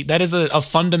innately, that is a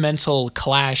fundamental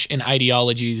clash in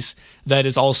ideologies that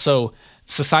is also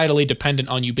societally dependent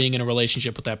on you being in a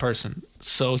relationship with that person.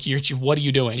 So what are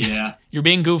you doing? Yeah. You're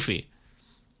being goofy.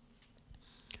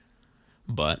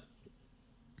 But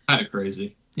Kind of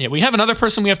crazy. yeah, we have another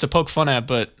person we have to poke fun at,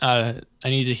 but I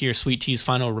need to hear Sweet Tea's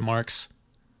final remarks.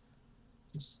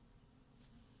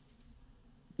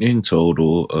 In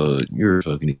total, you're a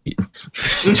fucking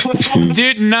idiot.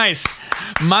 Dude, nice.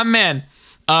 My man.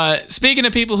 Speaking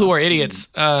of people who are idiots,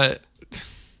 I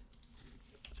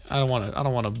don't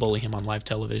want to bully him on live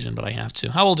television, but I have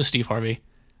to. How old is Steve Harvey?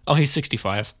 Oh, he's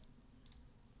 65.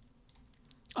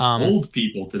 Old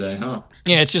people today, huh?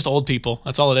 Yeah, it's just old people.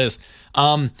 That's all it is.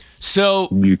 So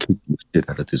You kick the shit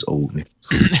out of this old nigga.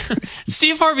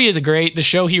 Steve Harvey is great. The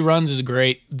show he runs is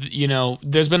great. You know,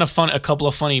 there's been a couple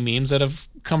of funny memes that have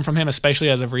come from him, especially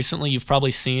as of recently. You've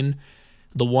probably seen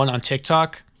the one on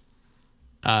TikTok.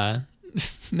 No,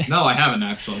 I haven't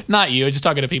actually. Not you. Just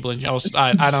talking to people in general.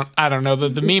 I don't know.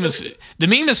 The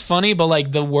meme is funny, but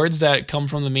like the words that come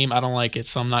from the meme, I don't like it.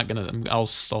 So I'm not gonna. I'll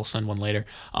send one later.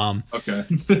 Okay.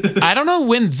 I don't know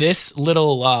when this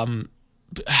little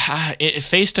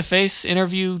face-to-face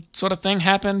interview sort of thing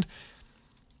happened.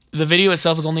 The video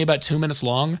itself is only about 2 minutes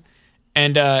long,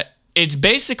 and it's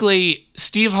basically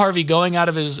Steve Harvey going out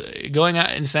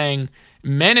and saying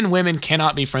men and women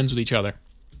cannot be friends with each other,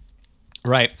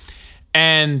 right?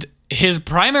 And his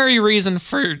primary reason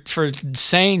for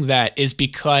saying that is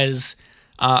because,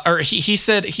 he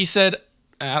said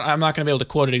I'm not going to be able to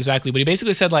quote it exactly, but he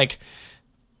basically said like,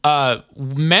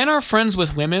 men are friends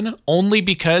with women only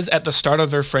because at the start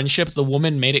of their friendship, the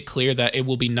woman made it clear that it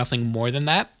will be nothing more than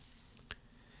that.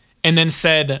 And then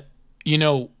said, you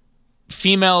know,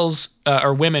 females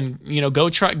or women, you know, go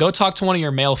talk to one of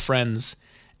your male friends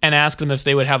and ask them if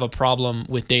they would have a problem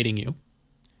with dating you,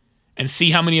 and see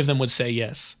how many of them would say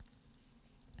yes.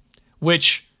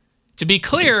 Which, to be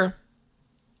clear,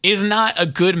 is not a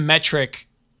good metric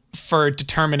for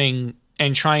determining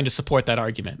and trying to support that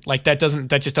argument. Like that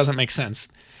just doesn't make sense.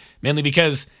 Mainly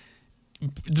because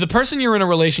the person you're in a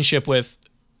relationship with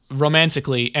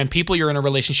romantically and people you're in a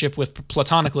relationship with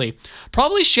platonically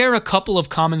probably share a couple of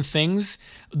common things.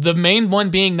 The main one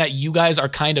being that you guys are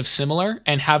kind of similar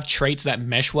and have traits that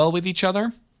mesh well with each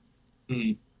other.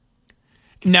 Mm.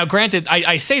 Now, granted,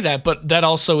 I say that, but that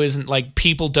also isn't like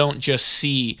people don't just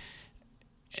see,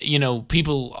 you know,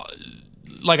 people,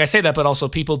 like I say that, but also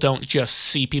people don't just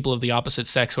see people of the opposite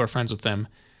sex who are friends with them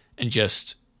and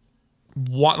just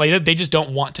want, like, they just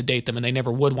don't want to date them, and they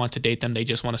never would want to date them. They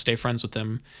just want to stay friends with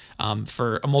them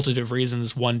for a multitude of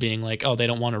reasons. One being like, oh, they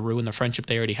don't want to ruin the friendship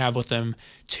they already have with them.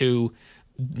 Two,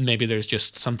 maybe there's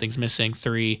just something's missing.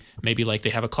 Three, maybe like they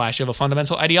have a clash of a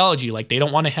fundamental ideology. Like they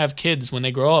don't want to have kids when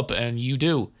they grow up and you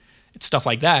do. It's stuff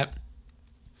like that.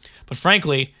 But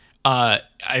frankly, I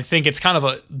think it's kind of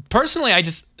a, personally, I'm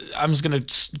just going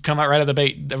to come out right out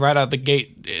of the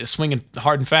gate, swinging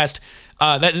hard and fast.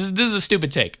 This is a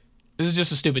stupid take. This is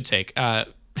just a stupid take. Men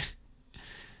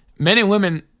and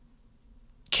women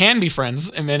can be friends,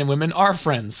 and men and women are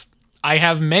friends. I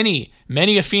have many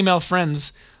female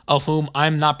friends of whom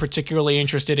I'm not particularly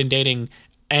interested in dating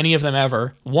any of them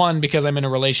ever. One, because I'm in a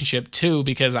relationship. Two,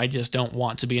 because I just don't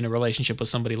want to be in a relationship with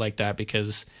somebody like that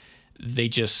because they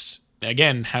just,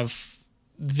 again,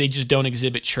 they just don't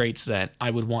exhibit traits that I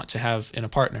would want to have in a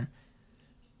partner.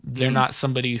 They're not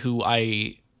somebody who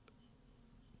I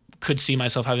could see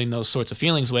myself having those sorts of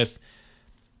feelings with.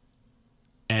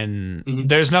 And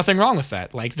there's nothing wrong with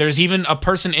that. Like, there's even a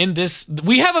person in this.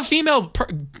 We have a female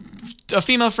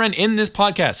friend in this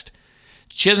podcast.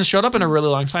 She hasn't showed up in a really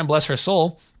long time, bless her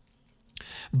soul.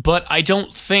 But I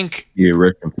don't think. Yeah,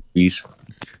 rest in peace.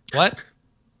 What?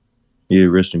 Yeah,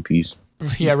 rest in peace.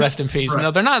 Yeah, rest in peace. No,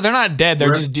 they're not dead.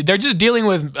 They're just dealing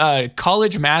with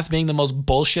college math being the most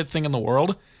bullshit thing in the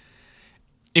world.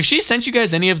 If she sent you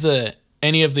guys any of the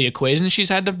equations she's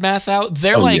had to math out,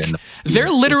 they're they're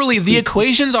literally, the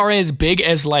equations are as big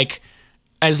as like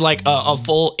a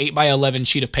full 8x11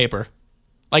 sheet of paper.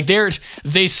 Like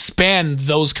they span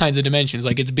those kinds of dimensions.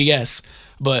 Like it's BS.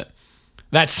 But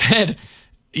that said,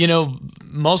 you know,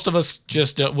 most of us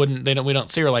just we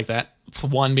don't see her like that. For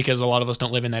one, because a lot of us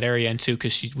don't live in that area, and two,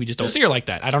 because we just don't see her like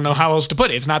that. I don't know how else to put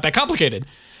it. It's not that complicated.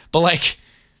 But like,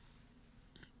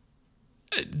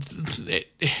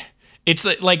 It's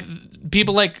like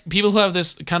people who have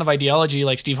this kind of ideology,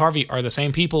 like Steve Harvey, are the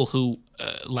same people who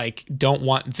like don't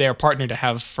want their partner to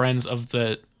have friends of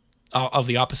the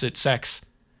opposite sex,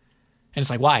 and it's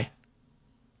like, why?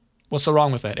 What's so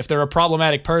wrong with that? If they're a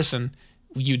problematic person,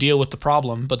 you deal with the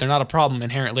problem, but they're not a problem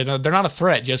inherently. They're not a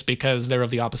threat just because they're of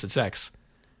the opposite sex.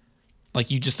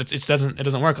 Like it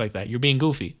doesn't work like that. You're being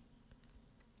goofy.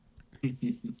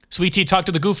 Sweet Tea, talk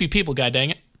to the goofy people, god dang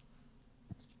it.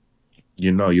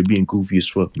 You know, you're being goofy as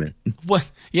fuck, man. What?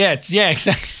 Yeah,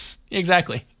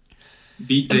 exactly.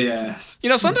 Beat the ass. You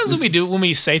know, sometimes when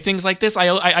we say things like this,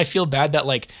 I feel bad that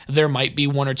like there might be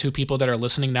one or two people that are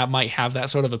listening that might have that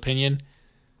sort of opinion,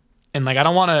 and like I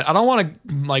don't want to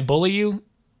like bully you,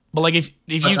 but like if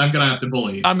you, I'm gonna have to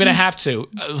bully you. I'm gonna have to.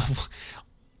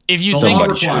 If you The think law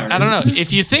requires. I don't know,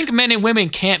 if you think men and women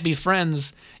can't be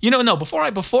friends, no. Before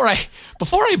I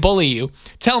bully you,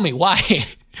 tell me why.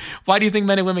 Why do you think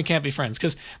men and women can't be friends?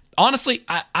 Because honestly,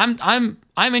 I'm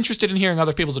interested in hearing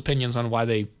other people's opinions on why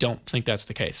they don't think that's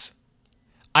the case.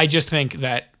 I just think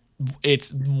that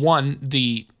it's one,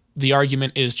 the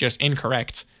argument is just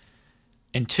incorrect,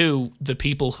 and two, the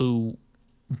people who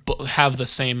have the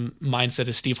same mindset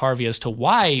as Steve Harvey as to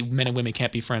why men and women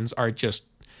can't be friends are just.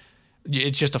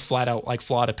 It's just a flat out like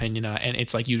flawed opinion, and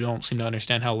it's like you don't seem to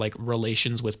understand how like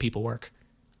relations with people work.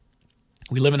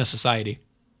 We live in a society.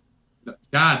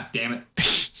 God damn it.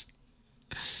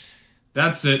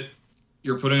 That's it.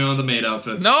 You're putting on the maid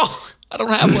outfit. No, I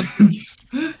don't have one.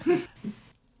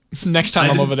 Next time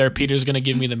I'm over there, Peter's gonna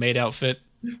give me the maid outfit.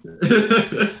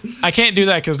 I can't do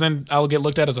that because then I'll get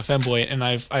looked at as a femboy, and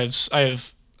I'm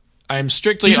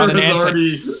strictly on an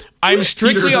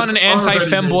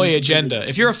anti-femboy agenda.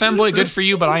 If you're a femboy, good for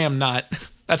you, but I am not.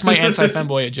 That's my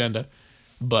anti-femboy agenda.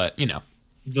 But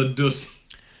The dus.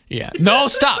 yeah. No,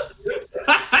 stop.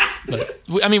 But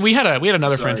I mean, we had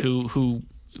another friend who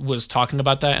was talking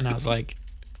about that, and I was like,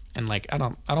 I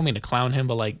don't mean to clown him,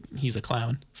 but like he's a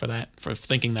clown for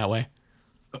thinking that way.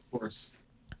 Of course.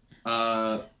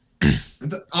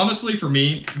 Honestly, for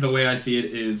me, the way I see it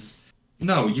is,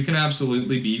 no, you can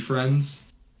absolutely be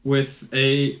friends with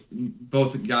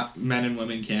both men and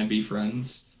women can be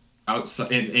friends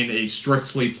outside in a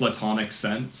strictly platonic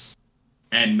sense,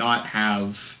 and not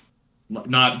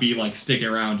be like sticking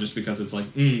around just because it's like,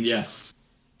 yes,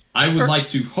 I would like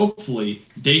to hopefully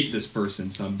date this person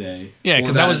someday. Yeah,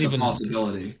 because that was even even a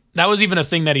possibility. That was even a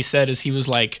thing that he said. Is he was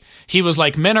like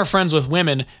men are friends with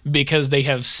women because they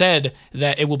have said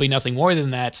that it will be nothing more than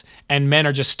that, and men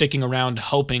are just sticking around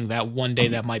hoping that one day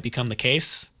that might become the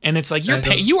case. And it's like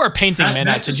you are painting men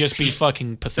out to just be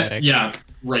fucking pathetic. Yeah,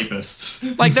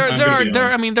 rapists. Like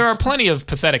there are plenty of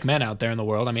pathetic men out there in the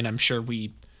world. I mean, I'm sure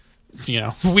we've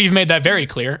made that very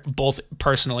clear, both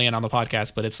personally and on the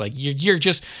podcast. But it's like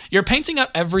you're painting out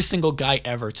every single guy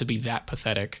ever to be that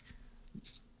pathetic.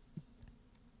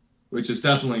 Which is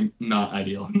definitely not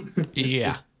ideal.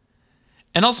 Yeah.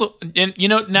 And also,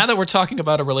 now that we're talking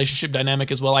about a relationship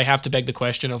dynamic as well, I have to beg the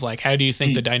question of like, how do you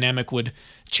think the dynamic would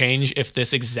change if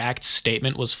this exact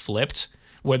statement was flipped,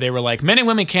 where they were like, men and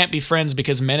women can't be friends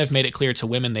because men have made it clear to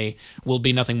women they will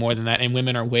be nothing more than that, and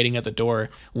women are waiting at the door,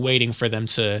 waiting for them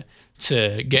to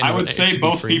get. I would say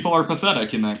both people are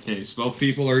pathetic in that case. Both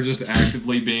people are just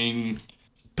actively being,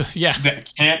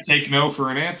 that can't take no for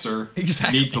an answer.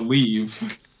 Exactly. Need to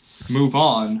leave. Move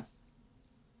on.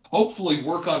 Hopefully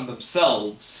work on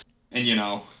themselves and,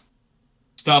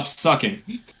 stop sucking.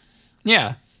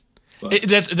 Yeah.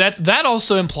 That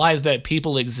also implies that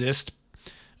people exist,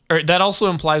 or that also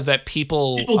implies that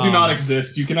people do not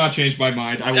exist. You cannot change my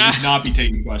mind. I will not be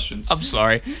taking questions. I'm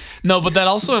sorry. No, but that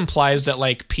also implies that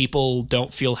like people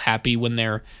don't feel happy when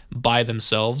they're by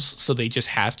themselves, so they just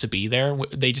have to be there.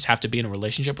 They just have to be in a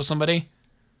relationship with somebody.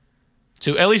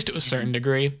 At least to a certain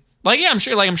degree. Like, yeah, I'm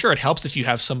sure it helps if you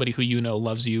have somebody who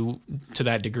loves you to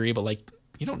that degree, but like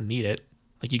you don't need it.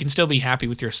 Like you can still be happy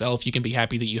with yourself. You can be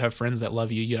happy that you have friends that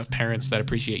love you. You have parents that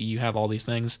appreciate you. You have all these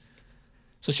things.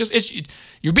 So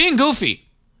you're being goofy.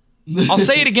 I'll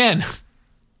say it again.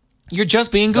 You're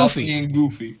just being goofy. Stop being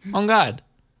goofy. On God.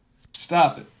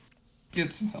 Stop it.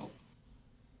 Get some help.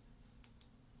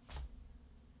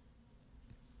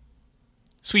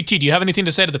 Sweet Tea, do you have anything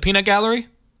to say to the peanut gallery?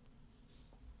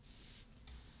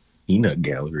 Peanut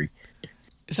gallery.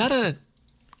 Is that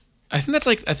I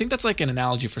think that's like an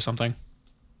analogy for something.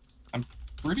 I'm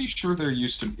pretty sure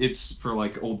it's for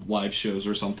like old live shows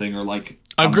or something, or like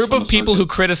a group of people who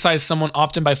criticize someone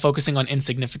often by focusing on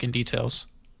insignificant details.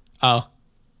 Oh.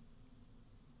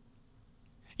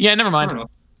 Yeah, never mind.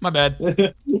 My bad.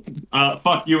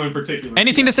 Fuck you in particular.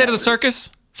 Anything to say to the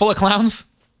circus? Full of clowns?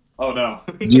 Oh no.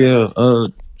 Yeah,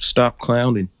 stop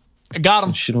clowning. I got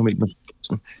him. Shit don't make no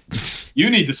sense. You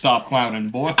need to stop clowning,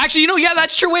 boy. Actually, yeah,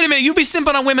 that's true. Wait a minute. You be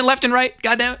simping on women left and right.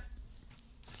 God damn it.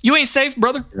 You ain't safe,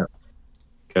 brother.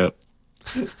 Cap.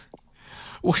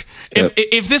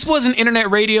 If this wasn't internet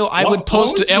radio, I would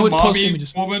post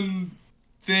images. Woman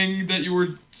thing that you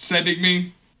were sending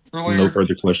me earlier. No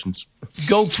further questions.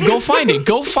 Go find it.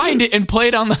 Go find it and play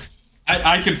it on the.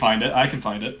 I can find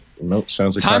it. Nope.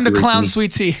 Sounds like Time to copyright clown me.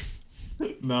 Sweet Tea.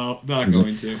 No, not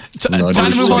going to. No, Time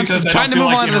to move on. because I Time to don't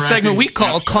move feel on like to the segment we interacting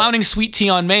call with Snapchat. clowning Sweet Tea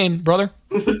on Maine, brother.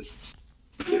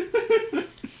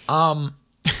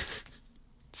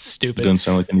 Stupid. Doesn't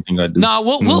sound like anything I do. No,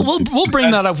 we'll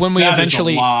bring that up when we That is a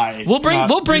eventually. lie. We'll bring Do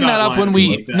that not up when lie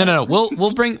we like that. no.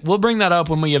 We'll bring that up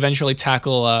when we eventually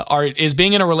tackle is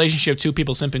being in a relationship two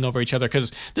people simping over each other,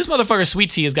 because this motherfucker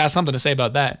Sweet Tea has got something to say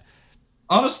about that.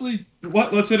 Honestly,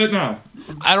 what? Let's hit it now.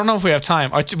 I don't know if we have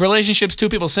time. Are relationships two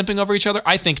people simping over each other?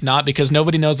 I think not, because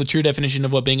nobody knows the true definition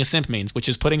of what being a simp means, which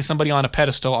is putting somebody on a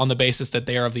pedestal on the basis that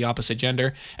they are of the opposite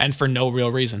gender and for no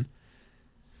real reason.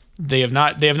 They have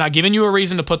not given you a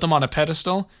reason to put them on a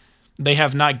pedestal. They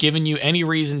have not given you any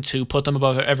reason to put them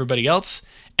above everybody else,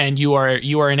 and you are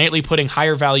innately putting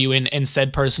higher value in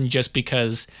said person just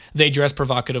because they dress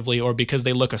provocatively, or because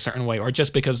they look a certain way, or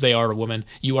just because they are a woman.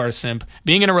 You are a simp.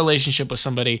 Being in a relationship with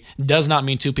somebody does not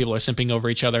mean two people are simping over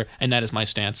each other, and that is my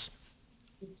stance.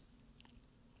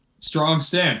 Strong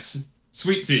stance.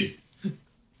 Sweet tea.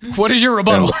 What is your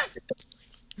rebuttal?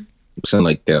 Sound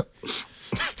like that.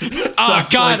 Oh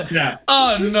Sucks God! like that.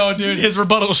 Oh no, dude, his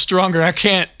rebuttal is stronger. I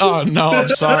can't. Oh no, I'm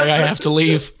sorry. I have to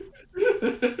leave.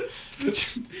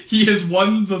 He has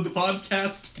won the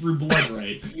podcast through blood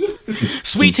right.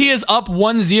 Sweet Tea is up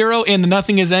 1-0 in the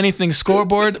Nothing Is Anything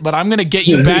scoreboard, but I'm gonna get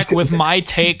you back with my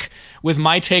take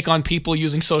on people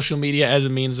using social media as a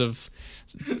means of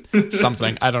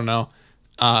something. I don't know.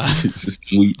 It's a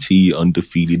Sweet Tea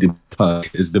undefeated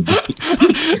podcast debate.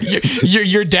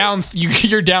 You're down.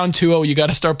 You're down 2-0. You got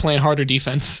to start playing harder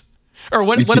defense. Or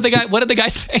what did the guy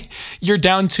say? You're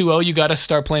down 2-0. You got to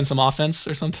start playing some offense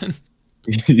or something.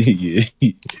 Yeah.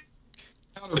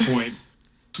 Counterpoint.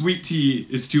 Sweet tea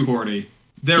is too horny.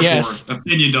 Therefore, Yes.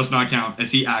 opinion does not count as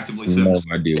he actively No says.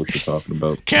 idea what you're talking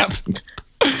about. Cap.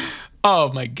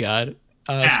 Oh my God.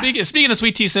 Speaking of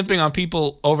Sweet Tea simping on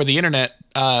people over the internet.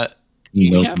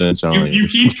 No, Yeah. that's all right. You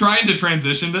keep trying to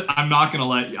transition that. I'm not going to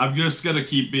let you. I'm just going to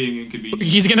keep being inconvenient.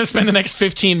 He's gonna spend the next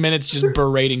 15 minutes just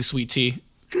berating Sweet Tea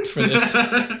for this.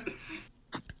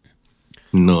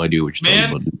 No idea what you're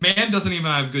talking about. Man doesn't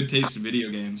even have good taste in video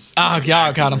games. Oh,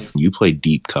 yeah, got him. You play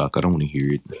deep cock. I don't want to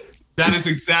hear it. That is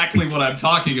exactly what I'm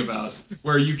talking about.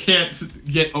 Where you can't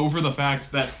get over the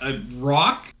fact that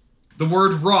the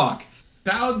word rock,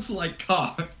 sounds like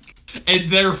cock, and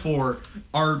therefore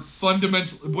are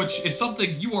fundamental, which is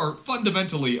something you are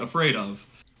fundamentally afraid of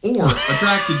or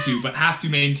attracted to, but have to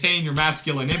maintain your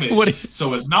masculine image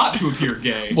so as not to appear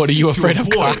gay. What are you to afraid of,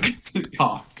 avoid cock?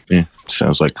 Cock. Yeah,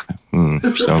 sounds like that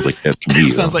to me.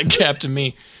 Sounds like Cap to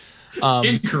me.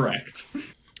 Incorrect.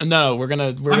 No, we're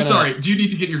gonna. I'm sorry. Do you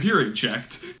need to get your hearing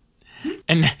checked?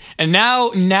 And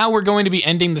now we're going to be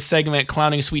ending the segment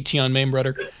clowning Sweet Tea on Main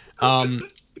Brother.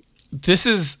 This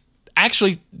is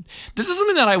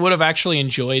something that I would have actually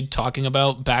enjoyed talking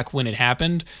about back when it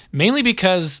happened, mainly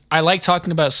because I like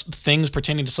talking about things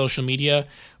pertaining to social media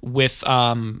with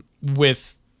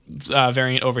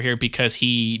Variant over here, because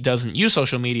he doesn't use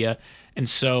social media, and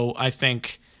so I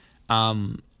think.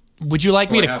 Would you like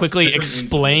me to quickly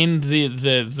explain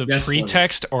the Yes,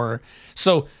 pretext, or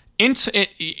so?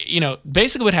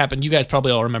 Basically what happened, you guys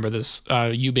probably all remember this,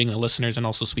 you being the listeners and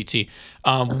also Sweet Tea.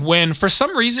 When for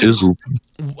some reason,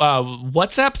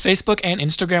 WhatsApp, Facebook, and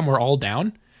Instagram were all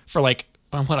down for I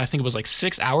think it was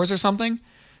 6 hours or something.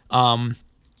 And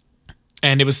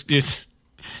it's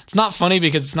not funny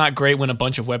because it's not great when a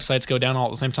bunch of websites go down all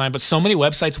at the same time, but so many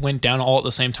websites went down all at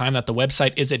the same time that the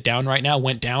website Is It Down Right Now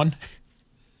went down.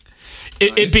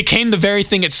 It became the very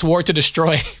thing it swore to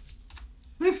destroy.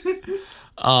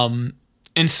 And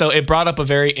so it brought up a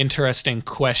very interesting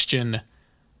question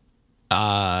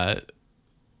that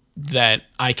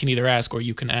I can either ask or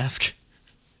you can ask.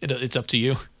 It's up to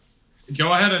you.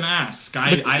 Go ahead and ask.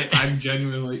 I'm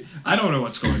genuinely. I don't know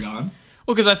what's going on.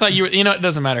 Well, because I thought it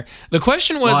doesn't matter. The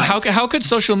question was, Lies. how could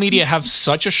social media have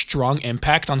such a strong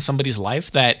impact on somebody's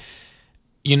life that,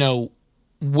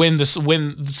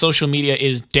 when social media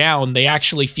is down, they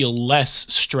actually feel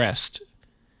less stressed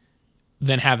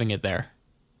than having it there?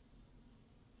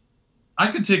 I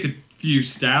could take a few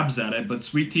stabs at it, but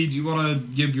Sweet Tea, do you want to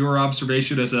give your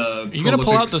observation as a you gonna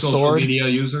pull out the social sword? media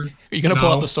user? Are you going to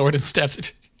pull out the sword and stab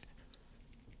it?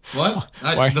 What?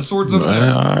 Why? The sword's over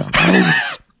there.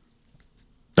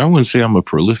 I wouldn't say I'm a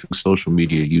prolific social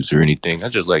media user or anything. I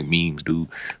just like memes, dude.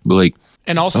 But like,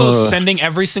 And also sending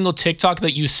every single TikTok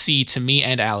that you see to me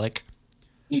and Alec.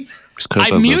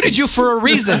 I muted you for a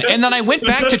reason, and then I went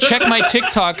back to check my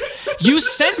TikTok. You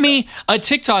sent me a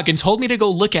TikTok and told me to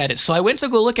go look at it, so I went to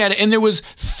go look at it, and there was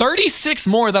 36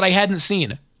 more that I hadn't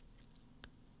seen.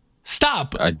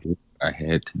 Stop. I did. I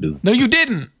had to do. No, you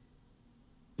didn't.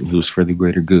 It was for the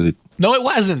greater good. No, it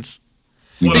wasn't.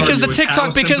 What Because are the you, a TikTok, Tao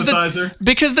sympathizer?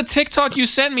 because the TikTok you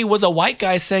sent me was a white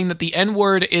guy saying that the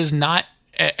N-word is not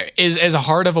is as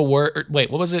hard of a word.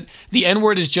 Wait, what was it? The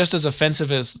N-word is just as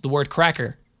offensive as the word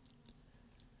cracker.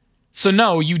 So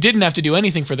no, you didn't have to do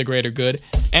anything for the greater good.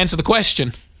 Answer the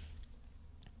question.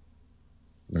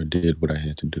 I did what I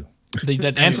had to do.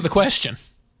 Answer the question.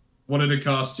 What did it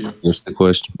cost you? What's the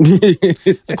question?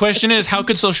 The question is, how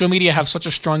could social media have such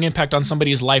a strong impact on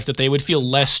somebody's life that they would feel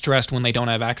less stressed when they don't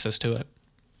have access to it?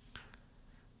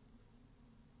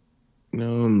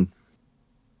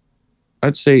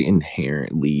 I'd say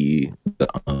inherently the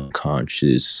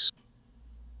unconscious,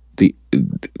 the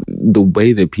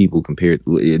way that people compare.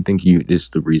 I think this is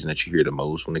the reason that you hear the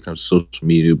most when it comes to social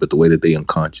media. But the way that they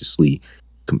unconsciously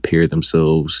compare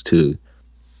themselves to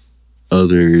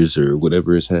others or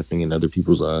whatever is happening in other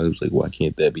people's lives, like why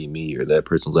can't that be me, or that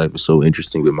person's life is so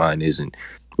interesting but mine isn't,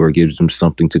 or it gives them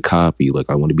something to copy. Like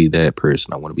I want to be that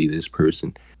person, I want to be this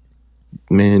person.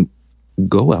 Man,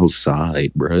 go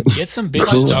outside, bro. Get some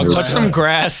bitches, dog. Touch some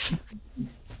grass.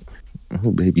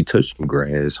 Oh, baby, touch some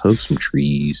grass, hug some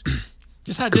trees.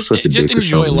 Just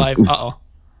enjoy life.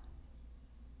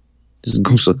 Just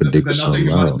go suck a dick or The Nothing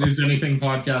something. About News Anything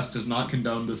podcast does not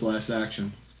condone this last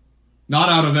action. Not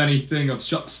out of anything of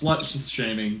slut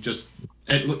shaming. Just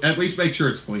at least make sure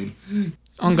it's clean.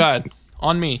 On God.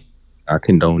 On me. I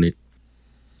condone it.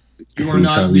 You are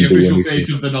not the official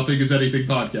face of the Nothing Is Anything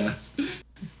podcast.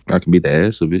 I can be the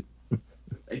ass of it.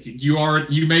 You are.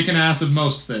 You make an ass of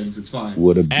most things. It's fine.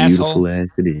 What a beautiful Asshole.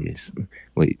 ass it is.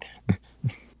 Wait.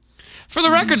 For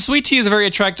the record, Sweet Tea is a very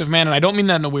attractive man, and I don't mean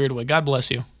that in a weird way. God bless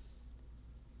you.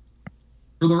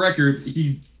 For the record,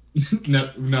 no,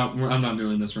 I'm not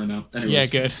doing this right now. Anyways, Yeah,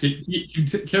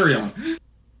 good. Carry on.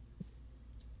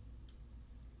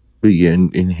 But yeah,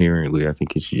 inherently, I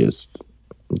think it's just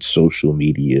social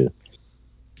media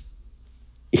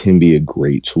can be a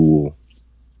great tool,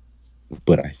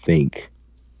 but I think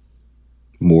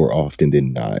more often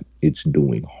than not, it's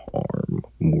doing harm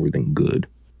more than good.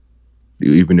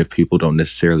 Even if people don't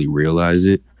necessarily realize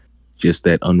it, just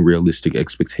that unrealistic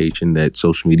expectation that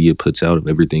social media puts out of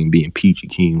everything being peachy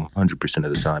keen 100%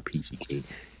 of the time. Peachy keen.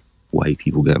 White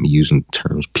people got me using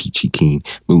terms peachy keen.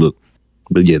 But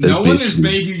yeah, that's no one has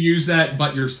basically. made you use that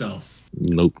but yourself.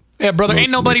 Nope. Yeah, brother,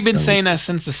 ain't nobody been Nope. saying that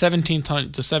since the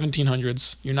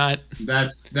 1700s. You're not.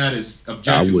 That is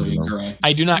objectively know. incorrect.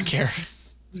 I do not care.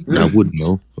 I wouldn't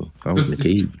know. I was in a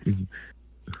cave.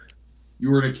 You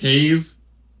were in a cave.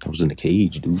 I was in a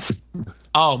cage, dude.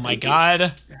 Oh my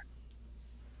God.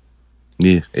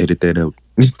 Yeah, edit that out.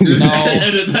 No.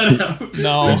 Edit that out.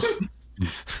 No.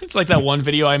 It's like that one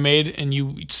video I made, and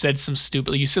you said some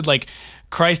stupid. You said like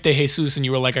Christ de Jesus, and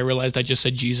you were like, I realized I just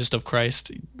said Jesus of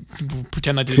Christ.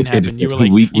 Pretend that didn't happen. You were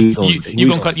like,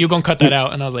 you gonna cut that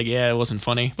out, and I was like, yeah, it wasn't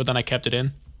funny, but then I kept it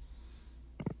in.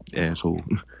 Asshole.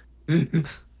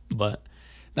 But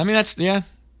I mean, that's yeah.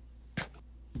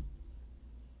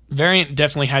 Variant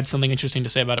definitely had something interesting to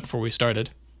say about it before we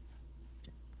started.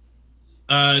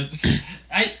 I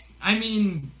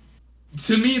mean,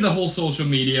 to me, the whole social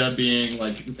media being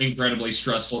like incredibly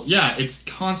stressful. Yeah, it's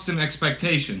constant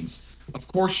expectations. Of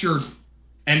course,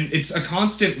 and it's a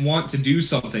constant want to do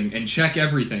something and check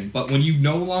everything. But when you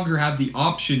no longer have the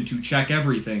option to check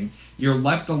everything, you're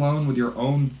left alone with your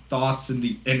own thoughts and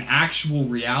an actual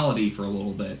reality for a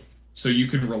little bit, so you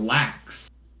can relax,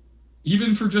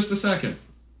 even for just a second.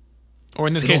 Or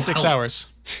in this case, 6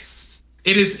 hours.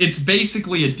 It's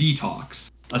basically a detox,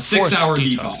 a 6-hour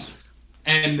detox.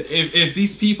 And if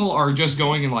these people are just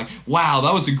going and like, wow,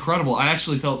 that was incredible, I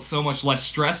actually felt so much less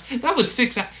stressed. That was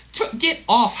 6 hours. Get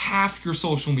off half your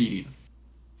social media.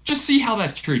 Just see how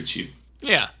that treats you.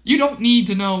 Yeah. You don't need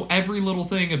to know every little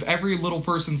thing of every little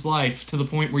person's life to the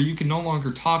point where you can no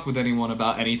longer talk with anyone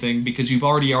about anything because you've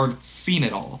already seen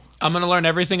it all. I'm going to learn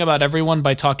everything about everyone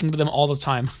by talking to them all the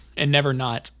time and never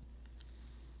not.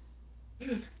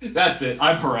 That's it.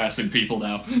 I'm harassing people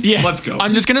now. Yeah. Let's go.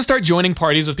 I'm just going to start joining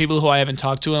parties with people who I haven't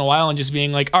talked to in a while and just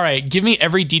being like, all right, give me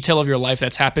every detail of your life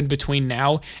that's happened between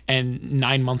now and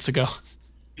 9 months ago.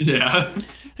 Yeah.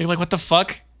 You're like, what the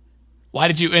fuck? Why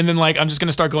did you? And then like, I'm just going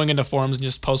to start going into forums and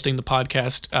just posting the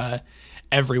podcast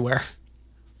everywhere.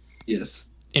 Yes.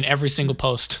 In every single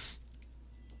post.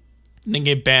 and then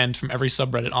get banned from every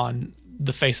subreddit on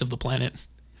the face of the planet.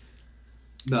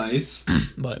 Nice.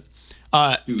 But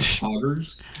Dude,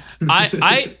 poggers.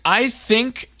 I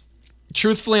think,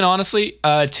 truthfully and honestly,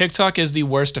 TikTok is the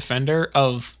worst offender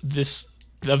of this.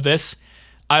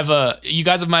 You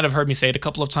guys might have heard me say it a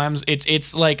couple of times.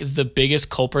 It's like the biggest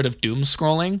culprit of doom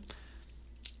scrolling,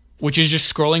 which is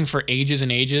just scrolling for ages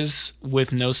and ages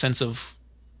with no sense of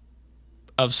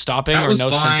stopping That or was no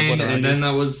sense of Vine, what do I and do. then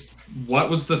what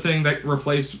was the thing that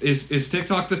replaced? Is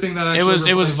TikTok the thing that actually It was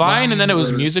replaced Vine, and then it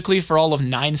was or- Musically for all of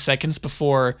 9 seconds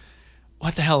before,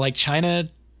 what the hell? Like China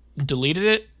deleted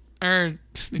it, or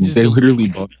They literally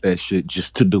bought that shit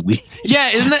just to delete. yeah,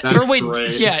 isn't that? That's or wait,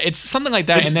 great. yeah, it's something like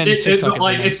that. It's, and then it, TikTok. it,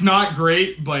 like is the it's not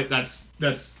great, but that's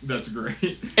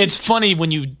great. it's funny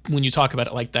when you talk about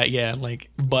it like that. Yeah, like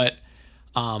but.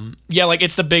 Yeah, like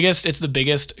it's the biggest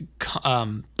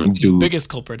Dude, biggest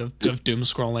culprit of doom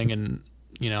scrolling, and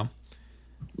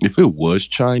if it was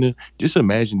China, just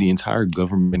imagine the entire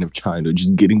government of China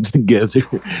just getting together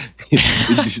and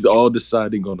just all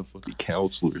deciding on a fucking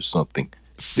council or something.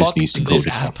 fuck needs to go this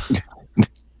to- app.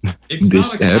 It's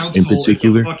This not a app council, in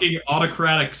particular? it's a fucking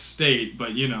autocratic state,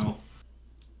 but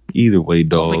Either way,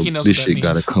 don't think dog, he knows this what that shit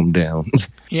gotta means. come down.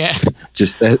 Yeah,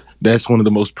 Just that's one of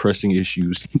the most pressing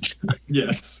issues.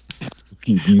 yes.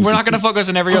 we're not gonna focus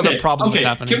on every other problem that's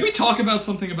happening. Can we talk about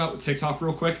something about TikTok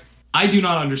real quick? I do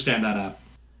not understand that app.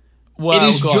 Well, It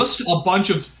is go on. just a bunch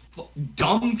of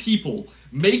dumb people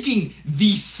making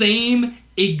the same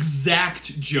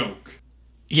exact joke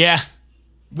Yeah,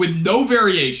 with no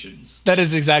variations. that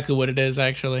is exactly what it is.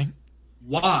 Actually,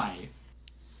 Why?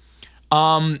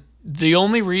 the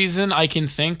only reason I can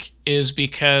think is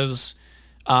because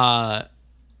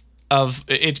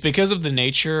it's because of the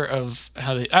nature of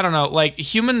how I don't know, like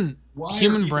human Why are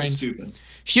human people brains. stupid?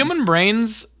 Human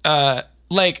brains,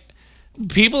 like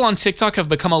people on TikTok have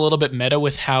become a little bit meta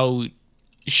with how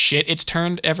shit it's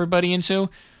turned everybody into,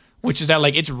 which is that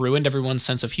like it's ruined everyone's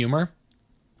sense of humor.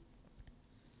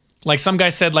 Like some guy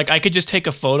said, like I could just take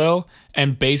a photo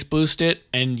and bass boost it,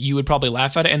 and you would probably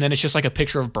laugh at it, and then it's just like a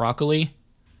picture of broccoli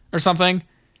or something.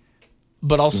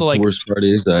 But also like The worst part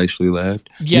is I actually laughed.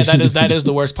 yeah, that is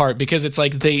the worst part, because it's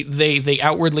like they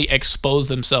outwardly expose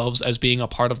themselves as being a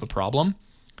part of the problem.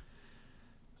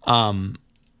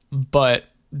 But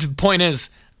the point is,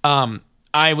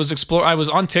 I was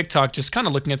on TikTok just kind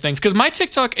of looking at things, because my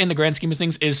TikTok in the grand scheme of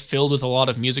things is filled with a lot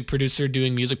of music producer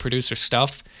doing music producer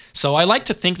stuff. So I like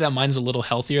to think that mine's a little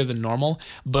healthier than normal,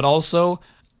 but also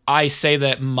I say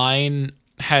that mine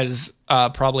has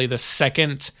probably the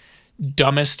second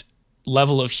dumbest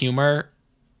level of humor.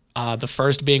 The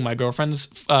first being my girlfriend's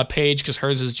page, because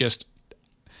hers is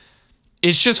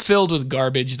it's just filled with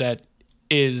garbage that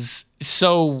is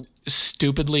so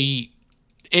stupidly.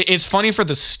 It's funny for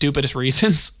the stupidest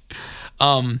reasons.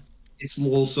 It's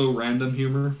also random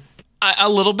humor. A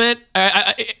little bit.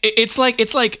 It's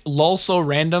like lol so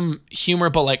random humor,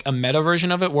 but like a meta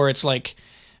version of it, where it's like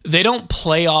they don't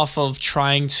play off of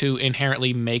trying to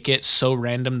inherently make it so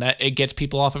random that it gets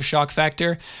people off of shock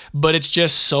factor, but it's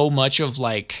just so much of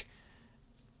like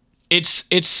it's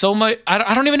so much.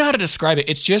 I don't even know how to describe it.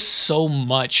 It's just so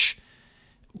much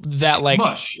that It's like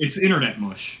mush. It's internet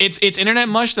mush. it's internet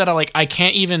mush that I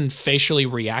can't even facially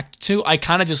react to. I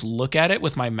kind of just look at it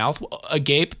with my mouth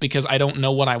agape because I don't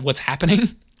know what's happening.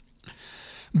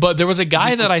 But there was a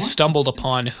guy that I stumbled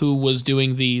upon who was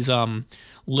doing these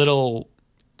little,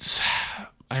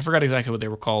 I forgot exactly what they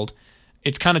were called.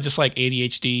 It's kind of just like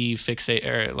ADHD fixate,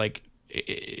 or like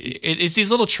it's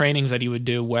these little trainings that he would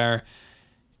do where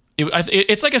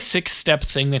it's like a 6-step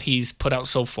thing that he's put out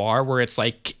so far, where it's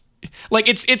like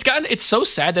it's so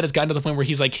sad that it's gotten to the point where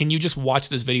he's like, can you just watch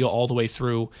this video all the way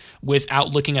through without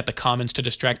looking at the comments to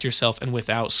distract yourself and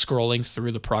without scrolling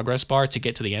through the progress bar to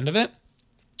get to the end of it?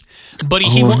 But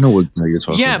he I won't. know what you're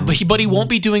talking Yeah, about. but he won't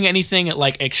be doing anything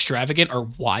like extravagant or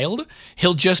wild.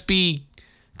 He'll just be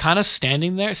kind of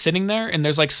sitting there, and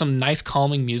there's like some nice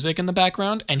calming music in the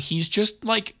background, and he's just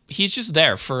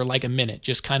there for like a minute,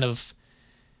 just kind of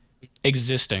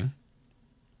existing.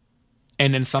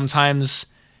 And then sometimes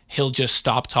he'll just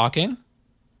stop talking,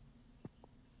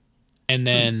 and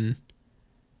then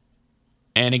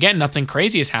and again nothing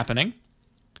crazy is happening,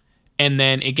 and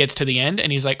then it gets to the end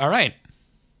and he's like, all right,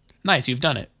 nice, you've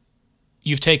done it.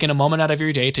 You've taken a moment out of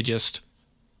your day to just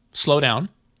slow down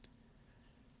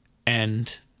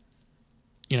and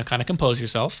kind of compose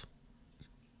yourself.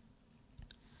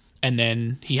 And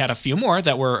then he had a few more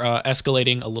that were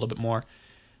escalating a little bit more,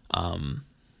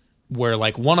 where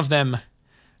like one of the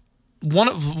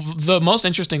most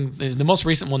interesting, the most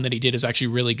recent one that he did is actually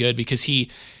really good, because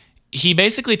he he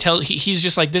basically he's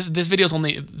just like, this video's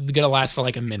only gonna last for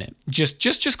like a minute.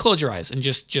 Just close your eyes and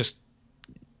just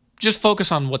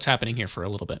focus on what's happening here for a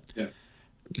little bit. Yeah.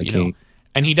 You know?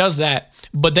 And he does that,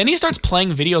 but then he starts playing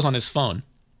videos on his phone.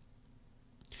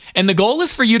 And the goal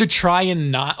is for you to try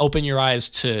and not open your eyes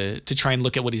to try and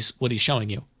look at what he's showing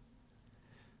you.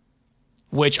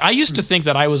 Which I used to think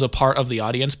that I was a part of the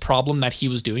audience problem that he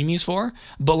was doing these for,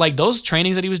 but like those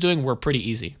trainings that he was doing were pretty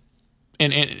easy.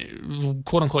 And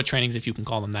quote unquote trainings, if you can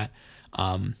call them that.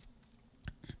 And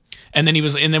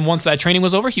then once that training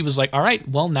was over, he was like, all right,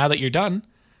 well, now that you're done,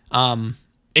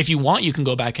 if you want, you can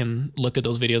go back and look at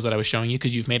those videos that I was showing you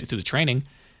because you've made it through the training.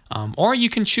 Or you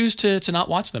can choose to not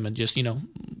watch them and just,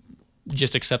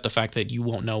 just accept the fact that you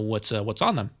won't know what's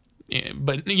on them.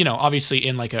 But, obviously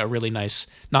in like a really nice,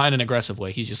 not in an aggressive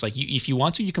way. He's just like, if you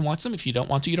want to, you can watch them. If you don't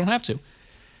want to, you don't have to.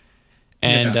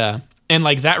 And, and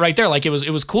like that right there, like it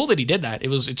was cool that he did that.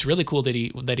 It's really cool that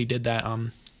he did that.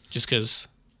 Just cause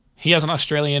he has an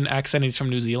Australian accent. He's from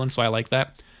New Zealand. So I like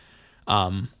that.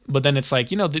 But then it's like,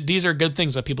 these are good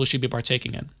things that people should be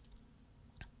partaking in.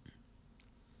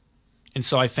 And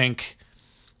so I think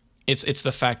it's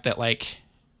the fact that like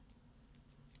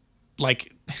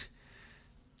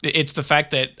it's the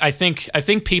fact that I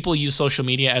think people use social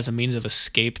media as a means of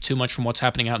escape too much from what's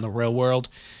happening out in the real world,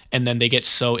 and then they get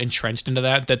so entrenched into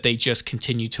that they just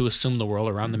continue to assume the world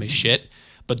around them is shit.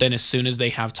 But then as soon as they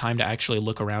have time to actually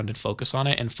look around and focus on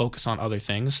it and focus on other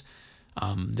things,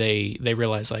 they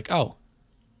realize like, oh,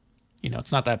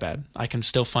 it's not that bad. I can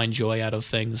still find joy out of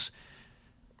things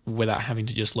without having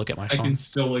to just look at my phone. I can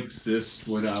still exist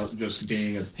without just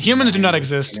being a... Humans do not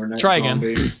exist. Try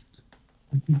zombie. Again.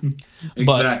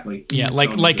 Exactly. Yeah,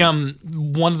 like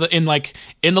one of the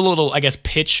in the little, I guess,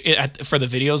 pitch for the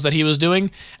videos that he was doing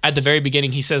at the very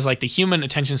beginning, he says like the human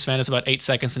attention span is about 8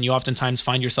 seconds, and you oftentimes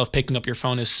find yourself picking up your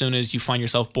phone as soon as you find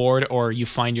yourself bored or you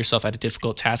find yourself at a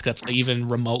difficult task that's even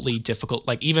remotely difficult,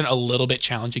 like even a little bit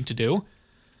challenging to do.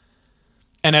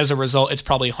 And as a result, it's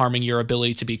probably harming your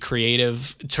ability to be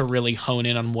creative, to really hone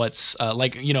in on what's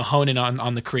hone in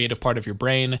on the creative part of your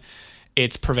brain.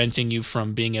 It's preventing you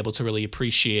from being able to really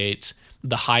appreciate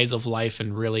the highs of life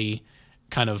and really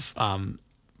kind of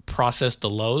process the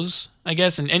lows, I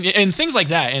guess, and things like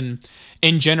that. And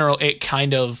in general, it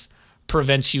kind of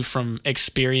prevents you from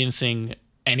experiencing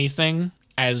anything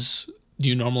as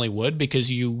you normally would because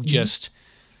you just,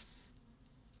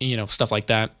 stuff like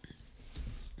that.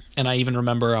 And I even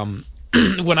remember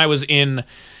when I was in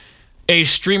a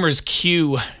streamer's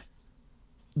queue,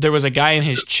 there was a guy in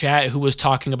his chat who was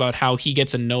talking about how he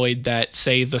gets annoyed that,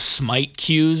 say, the Smite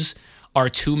queues are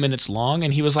 2 minutes long.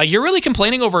 And he was like, you're really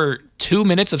complaining over 2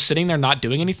 minutes of sitting there not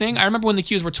doing anything? I remember when the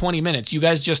queues were 20 minutes. You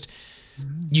guys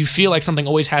you feel like something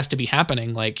always has to be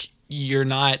happening. Like, you're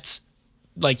not,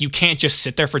 like, you can't just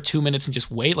sit there for 2 minutes and just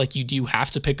wait. Like, you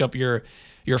have to pick up your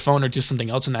phone or do something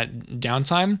else in that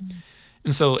downtime.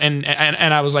 And so, and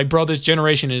I was like, bro, this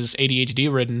generation is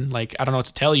ADHD ridden. Like, I don't know what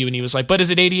to tell you. And he was like, but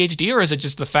is it ADHD or is it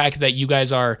just the fact that you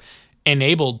guys are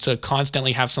enabled to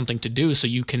constantly have something to do so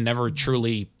you can never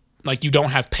truly, like, you don't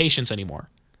have patience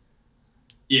anymore?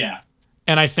 Yeah.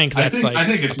 And I think I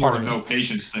think it's more of a no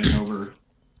patience thing over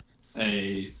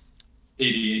a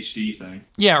ADHD thing.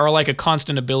 Yeah, or like a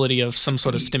constant ability of some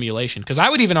sort of stimulation. Because I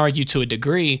would even argue to a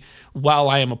degree, while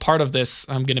I am a part of this,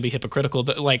 I'm going to be hypocritical,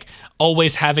 that like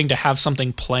always having to have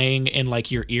something playing in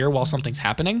like your ear while something's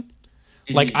happening.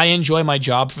 Mm-hmm. Like I enjoy my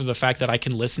job for the fact that I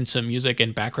can listen to music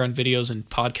and background videos and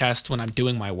podcasts when I'm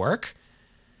doing my work.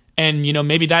 And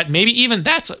maybe even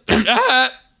that's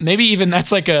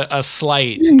like a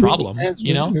slight problem,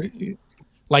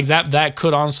 like that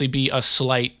could honestly be a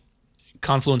slight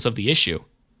confluence of the issue.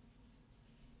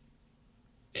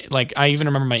 Like I even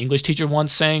remember my English teacher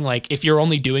once saying, like, if you're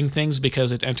only doing things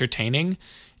because it's entertaining,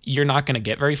 you're not going to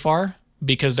get very far,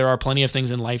 because there are plenty of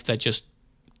things in life that just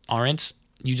aren't.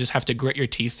 You just have to grit your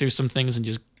teeth through some things and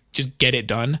just get it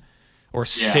done, or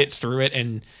sit through it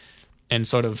and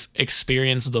sort of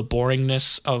experience the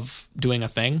boringness of doing a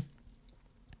thing.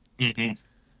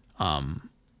 Mm-hmm.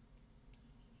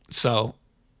 So,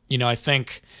 I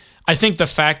think the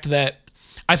fact that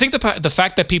the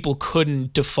fact that people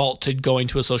couldn't default to going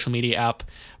to a social media app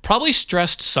probably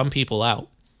stressed some people out.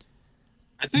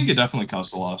 I think it definitely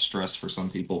caused a lot of stress for some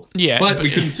people. Yeah. But we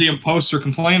couldn't see them post or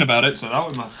complain about it, so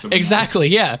that must have been exactly,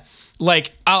 nice. Yeah.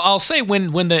 Like, I'll say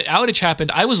when the outage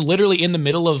happened, I was literally in the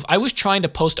middle of, I was trying to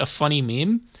post a funny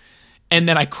meme, and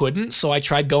then I couldn't, so I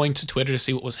tried going to Twitter to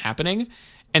see what was happening.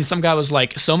 And some guy was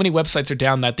like, so many websites are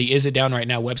down that the Is It Down Right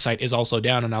Now website is also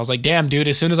down. And I was like, damn, dude,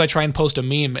 as soon as I try and post a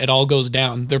meme, it all goes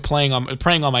down. They're preying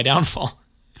on my downfall.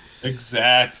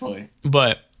 Exactly.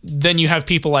 But then you have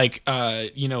people like,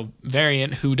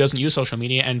 Variant, who doesn't use social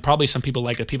media, and probably some people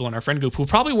like the people in our friend group who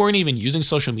probably weren't even using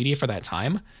social media for that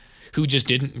time, who just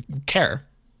didn't care.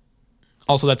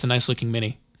 Also, that's a nice looking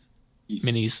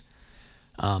minis.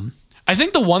 I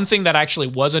think the one thing that actually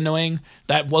was annoying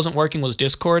that wasn't working was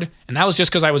Discord, and that was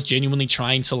just because I was genuinely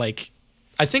trying to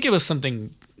I think it was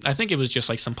just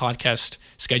like some podcast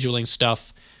scheduling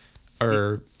stuff,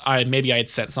 or I had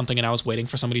sent something and I was waiting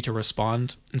for somebody to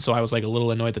respond, and so I was like a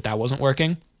little annoyed that wasn't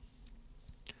working.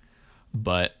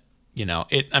 But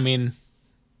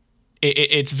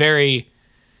it's very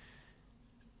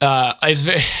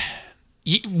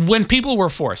when people were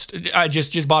forced,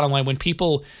 just bottom line, when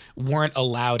people weren't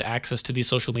allowed access to these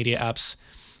social media apps,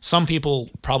 some people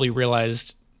probably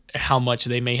realized how much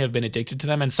they may have been addicted to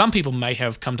them, and some people might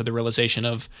have come to the realization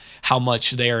of how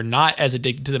much they are not as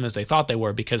addicted to them as they thought they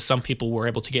were, because some people were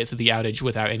able to get through the outage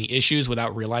without any issues,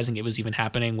 without realizing it was even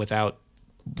happening, without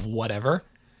whatever.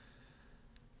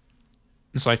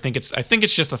 So I think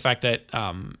it's just the fact that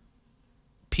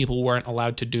people weren't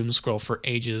allowed to doom scroll for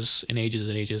ages and ages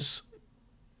and ages.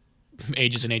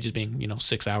 Ages and ages being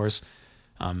 6 hours.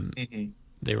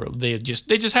 They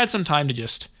just had some time to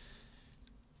just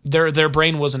their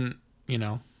brain wasn't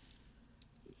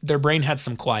their brain had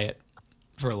some quiet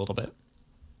for a little bit.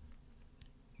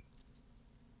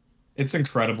 It's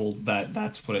incredible that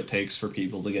that's what it takes for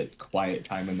people to get quiet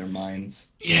time in their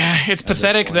minds. Yeah, it's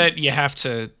pathetic that you have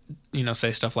to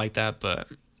say stuff like that, but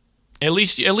at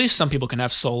least some people can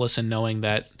have solace in knowing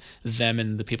that them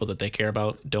and the people that they care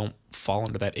about don't fall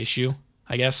into that issue,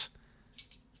 I guess.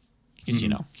 Because,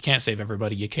 you can't save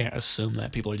everybody. You can't assume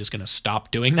that people are just going to stop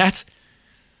doing that.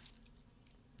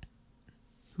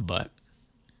 But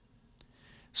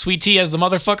Sweet Tea, as the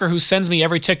motherfucker who sends me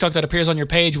every TikTok that appears on your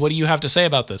page, what do you have to say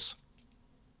about this?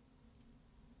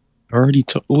 I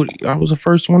was the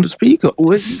first one to speak.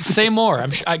 Say more.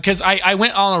 Because I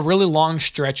went on a really long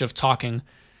stretch of talking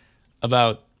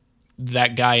about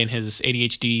that guy and his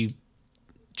ADHD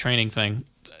training thing.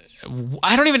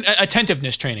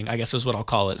 Attentiveness training, I guess is what I'll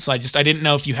call it. So I didn't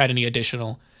know if you had any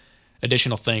additional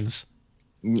things.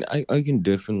 I can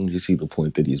definitely see the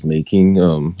point that he's making.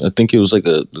 I think it was like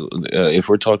if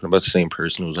we're talking about the same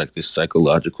person, it was like this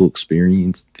psychological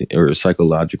experience or a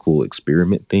psychological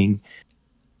experiment thing.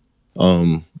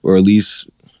 Or at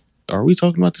least, are we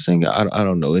talking about the same guy? I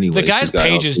don't know. Anyway, the guy's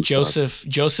page is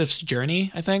Joseph's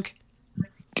Journey, I think.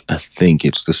 I think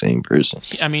it's the same person.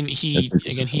 He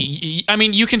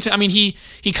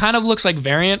kind of looks like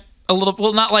Variant a little.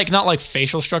 Well, not like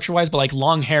facial structure wise, but like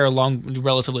long hair,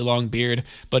 relatively long beard.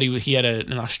 But he had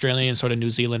an Australian sort of New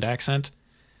Zealand accent.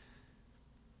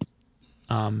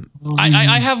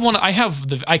 I have one.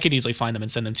 I could easily find them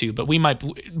and send them to you, but we might,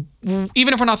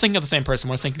 even if we're not thinking of the same person,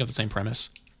 we're thinking of the same premise.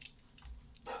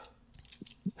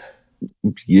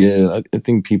 Yeah, I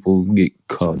think people get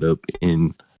caught up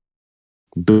in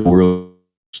the world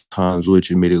times,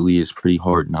 which admittedly is pretty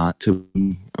hard not to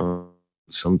be.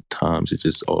 Sometimes it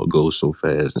just all goes so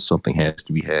fast and something has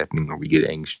to be happening, or we get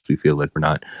anxious. We feel like we're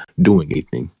not doing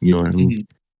anything. You know what I mean?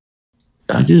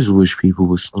 I just wish people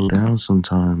would slow down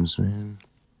sometimes, man.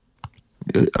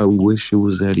 I wish it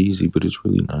was that easy, but it's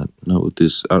really not. Not with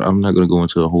this. I'm not going to go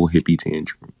into a whole hippie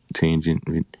tangent.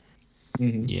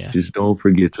 Yeah. Just don't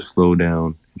forget to slow down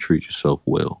and treat yourself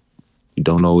well. You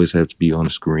don't always have to be on a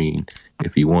screen.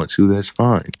 If you want to, that's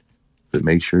fine. But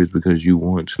make sure it's because you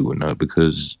want to and not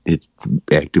because it's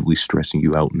actively stressing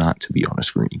you out not to be on a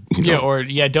screen.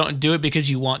 Don't do it because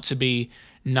you want to be,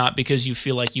 not because you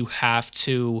feel like you have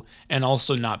to, and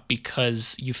also not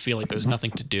because you feel like there's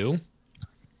nothing to do.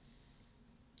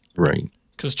 Right.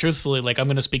 Because truthfully, I'm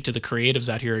going to speak to the creatives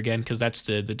out here again, because that's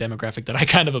the demographic that I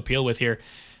kind of appeal with here.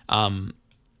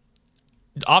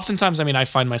 Oftentimes, I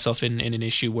find myself in an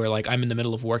issue where I'm in the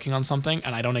middle of working on something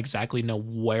and I don't exactly know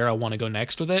where I want to go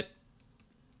next with it.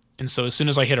 And so as soon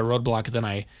as I hit a roadblock, then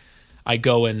I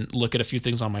go and look at a few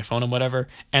things on my phone and whatever.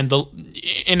 And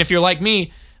if you're like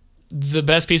me, the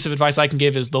best piece of advice I can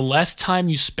give is the less time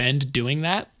you spend doing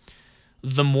that,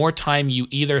 the more time you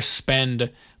either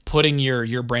spend putting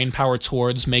your brain power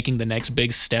towards making the next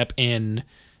big step in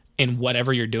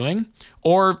whatever you're doing,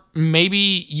 or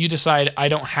maybe you decide, I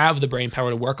don't have the brain power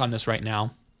to work on this right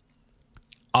now.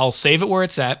 I'll save it where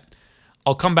it's at.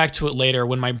 I'll come back to it later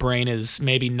when my brain is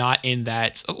maybe not in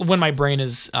that, when my brain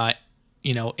is, in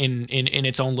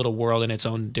its own little world, in its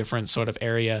own different sort of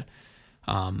area.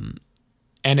 And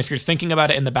if you're thinking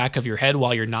about it in the back of your head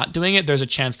while you're not doing it, there's a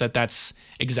chance that that's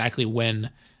exactly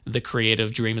when the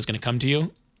creative dream is going to come to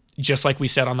you. Just like we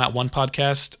said on that one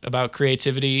podcast about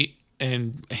creativity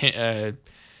and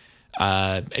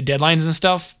deadlines and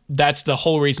stuff, that's the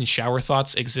whole reason shower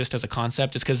thoughts exist as a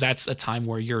concept, is because that's a time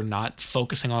where you're not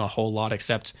focusing on a whole lot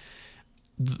except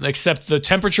the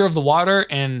temperature of the water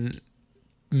and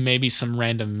maybe some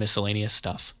random miscellaneous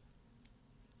stuff.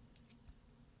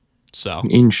 So,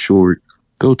 in short,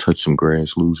 go touch some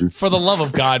grass, loser. for the love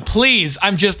of God, please.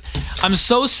 I'm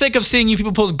so sick of seeing you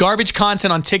people post garbage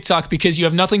content on TikTok because you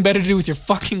have nothing better to do with your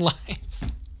fucking lives.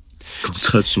 Go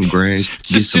touch some grass.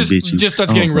 Just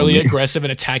starts getting really aggressive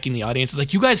and attacking the audience. It's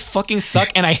like, you guys fucking suck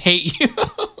and I hate you.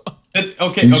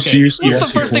 Okay. What's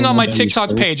the first thing on my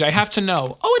TikTok page? I have to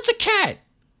know. Oh, it's a cat.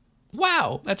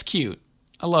 Wow, that's cute.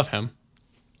 I love him.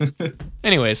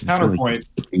 Anyways, Counterpoint.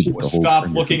 Stop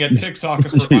looking at TikTok in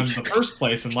the first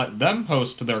place and let them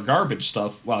post their garbage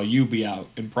stuff while you be out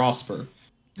and prosper.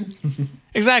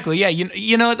 exactly. Yeah,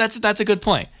 you know that's a good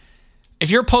point.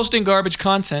 If you're posting garbage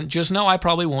content, just know I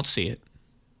probably won't see it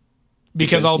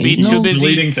because I'll be too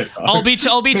busy.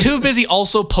 I'll be too busy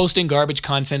also posting garbage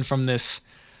content from this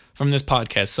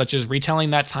podcast, such as retelling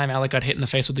that time Alec got hit in the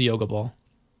face with the yoga ball.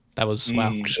 That was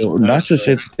wow. So not to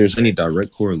say that there's any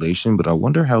direct correlation, but I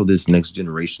wonder how this next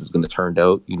generation is going to turn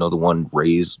out. You know, the one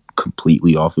raised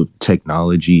completely off of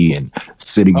technology and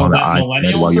sitting on the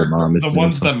iPad while your mom is the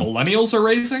ones that millennials are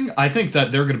raising. I think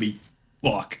that they're going to be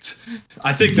fucked.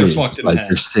 I think they're fucked in the head.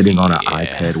 They're sitting on an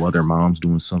iPad while their mom's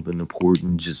doing something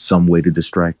important, just some way to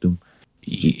distract them.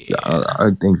 Yeah.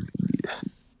 I think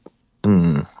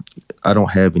I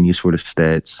don't have any sort of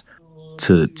stats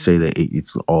to say that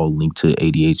it's all linked to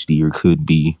ADHD, or could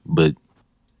be, but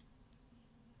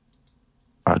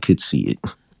I could see it.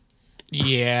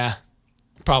 Yeah,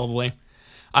 probably.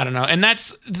 I don't know. And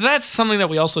that's something that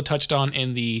we also touched on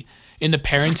in the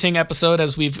parenting episode,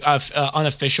 as we've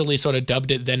unofficially sort of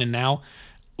dubbed it then and now,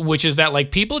 which is that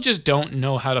like people just don't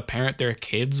know how to parent their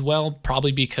kids well,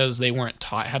 probably because they weren't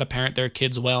taught how to parent their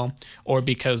kids well, or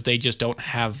because they just don't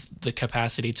have the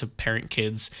capacity to parent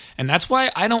kids. And that's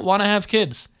why I don't want to have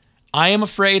kids. I am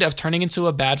afraid of turning into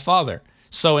a bad father.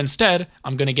 So instead,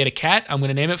 I'm going to get a cat, I'm going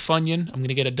to name it Funyun, I'm going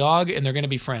to get a dog, and they're going to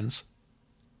be friends.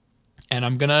 And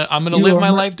I'm going to live my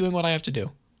life doing what I have to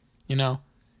do. You know?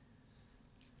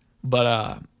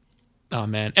 But oh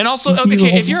man. And also,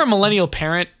 okay, if you're a millennial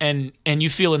parent and you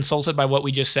feel insulted by what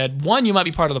we just said, one, you might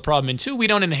be part of the problem, and two, we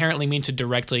don't inherently mean to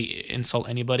directly insult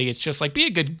anybody. It's just like be a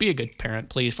good parent,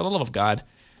 please, for the love of God.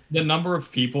 The number of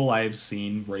people I've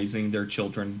seen raising their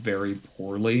children very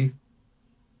poorly,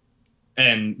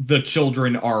 and the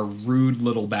children are rude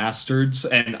little bastards,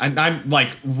 and I'm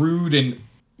like rude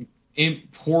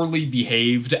and poorly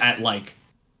behaved at like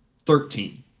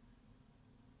 13.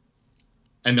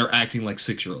 And they're acting like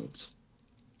 6-year-olds.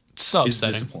 So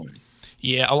upsetting. Disappointing.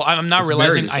 Yeah, I'm not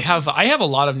realizing I have a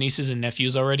lot of nieces and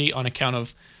nephews already on account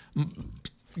of.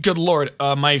 Good Lord,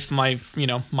 my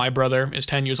brother is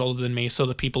 10 years older than me, so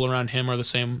the people around him are the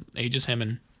same age as him,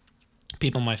 and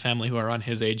people in my family who are on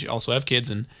his age also have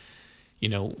kids, and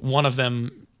one of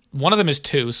them is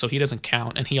 2, so he doesn't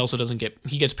count, and he also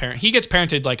he gets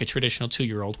parented like a traditional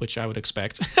 2-year-old, which I would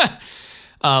expect.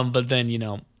 But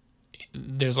then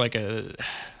there's like I don't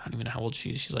even know how old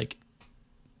she is. She's like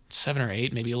 7 or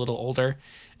 8, maybe a little older,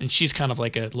 and she's kind of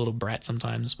like a little brat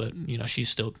sometimes, but she's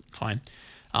still fine.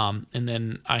 And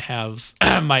then I have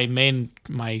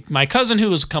my cousin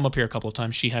who has come up here a couple of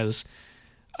times. She has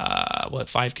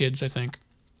 5 kids, I think.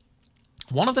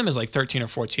 One of them is like 13 or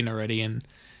 14 already, and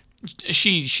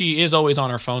she is always on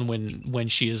her phone when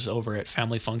she is over at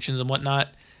family functions and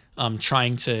whatnot,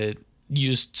 trying to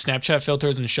use Snapchat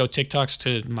filters and show TikToks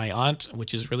to my aunt,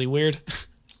 which is really weird.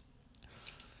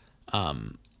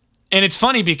 And it's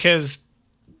funny because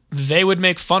they would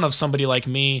make fun of somebody like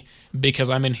me because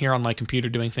I'm in here on my computer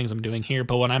doing things I'm doing here.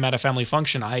 But when I'm at a family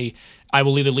function, I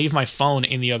will either leave my phone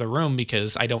in the other room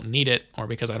because I don't need it, or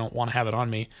because I don't want to have it on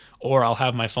me, or I'll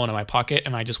have my phone in my pocket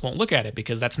and I just won't look at it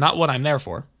because that's not what I'm there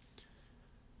for.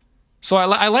 So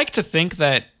I like to think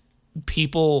that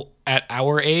people at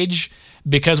our age,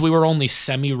 because we were only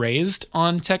semi-raised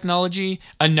on technology,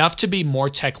 enough to be more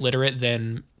tech literate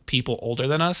than people older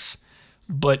than us,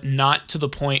 but not to the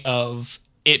point of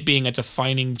it being a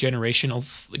defining generational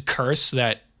curse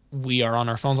that we are on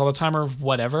our phones all the time or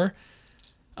whatever.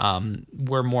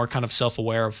 We're more kind of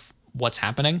self-aware of what's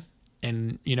happening.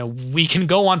 And, we can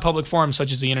go on public forums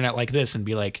such as the internet like this and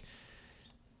be like,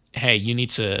 hey, you need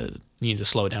to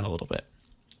slow it down a little bit.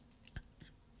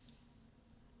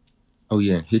 Oh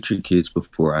yeah, hit your kids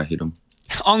before I hit them.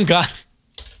 On God.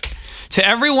 To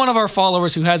every one of our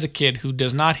followers who has a kid who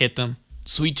does not hit them,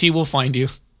 Sweet Tea will find you.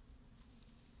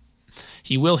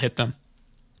 He will hit them.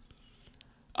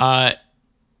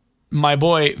 My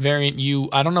boy, Variant,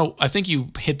 I don't know, I think you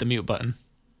hit the mute button.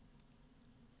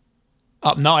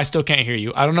 Oh, no, I still can't hear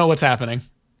you. I don't know what's happening.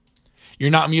 You're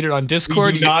not muted on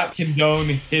Discord. We do not condone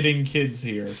hitting kids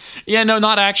here. Yeah, no,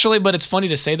 not actually, but it's funny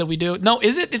to say that we do. No,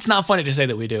 is it? It's not funny to say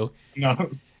that we do. No.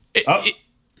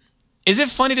 Is it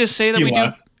funny to say that He we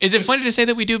left. do? Is it funny to say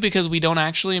that we do because we don't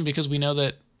actually, and because we know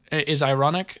that is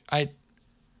ironic? I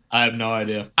have no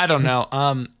idea. I don't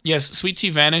know. Yes, Sweet Tea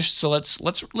vanished. So let's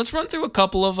run through a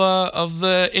couple of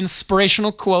the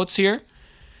inspirational quotes here,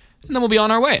 and then we'll be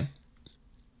on our way.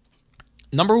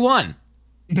 Number 1.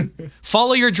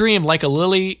 Follow your dream like a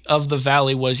lily of the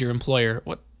valley was your employer.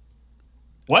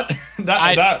 What?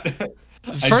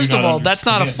 First of all, that's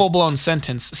not a full-blown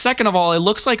sentence. Second of all, it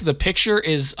looks like the picture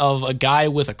is of a guy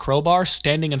with a crowbar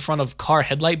standing in front of car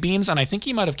headlight beams, and I think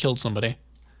he might have killed somebody.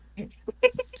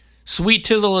 Sweet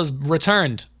Tizzle has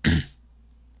returned.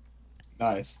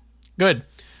 Nice. Good.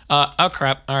 Oh,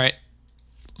 crap. All right.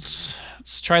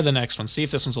 Let's try the next one. See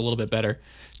if this one's a little bit better.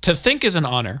 To think is an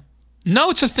honor.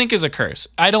 No, to think is a curse.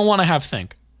 I don't want to have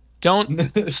think.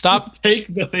 Don't stop.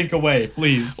 Take the think away,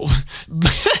 please.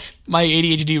 My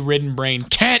ADHD-ridden brain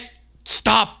can't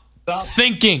stop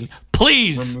thinking.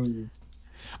 Please. Remove.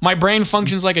 My brain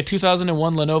functions like a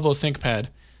 2001 Lenovo ThinkPad.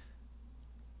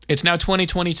 It's now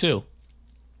 2022.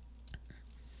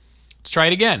 Let's try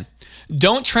it again.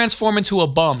 Don't transform into a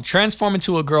bum. Transform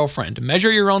into a girlfriend.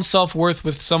 Measure your own self-worth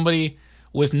with somebody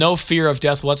with no fear of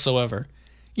death whatsoever.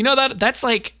 You know that's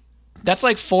like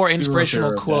 4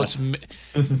 inspirational quotes.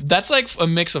 That's like a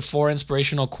mix of 4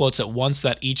 inspirational quotes at once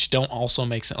that each don't also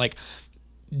make sense. Like,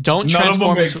 don't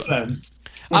transform None of them make into. sense.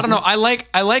 I don't know. I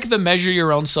like the measure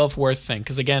your own self-worth thing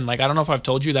because again, like I don't know if I've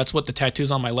told you that's what the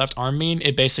tattoos on my left arm mean.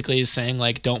 It basically is saying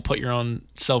like don't put your own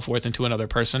self-worth into another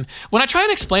person. When I try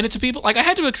and explain it to people, like I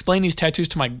had to explain these tattoos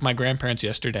to my grandparents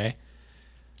yesterday,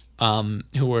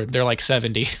 they're like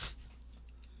 70.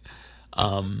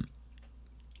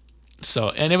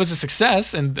 So and it was a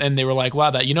success and they were like,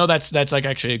 wow, that's like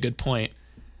actually a good point.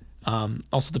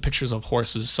 Also the pictures of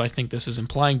horses, so I think this is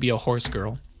implying be a horse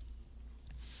girl.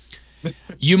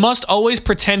 You must always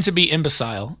pretend to be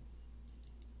imbecile.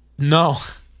 No.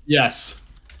 Yes.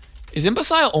 Is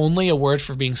imbecile only a word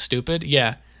for being stupid?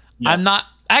 Yeah. Yes. I'm not.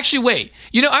 Actually, wait.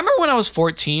 You know, I remember when I was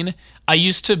 14, I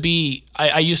used to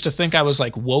think I was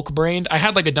like woke brained. I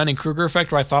had like a Dunning-Kruger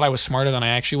effect where I thought I was smarter than I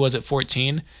actually was at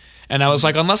 14. And I was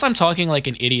like, unless I'm talking like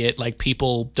an idiot, like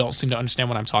people don't seem to understand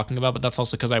what I'm talking about. But that's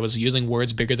also because I was using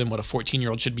words bigger than what a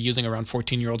 14-year-old should be using around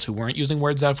 14-year-olds who weren't using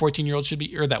words that a 14-year-old should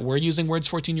be, or that were using words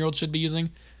 14-year-olds should be using.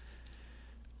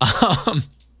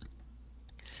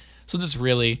 So this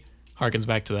really harkens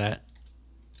back to that.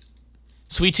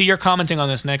 Sweet Tea, you're commenting on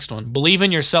this next one. Believe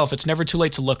in yourself. It's never too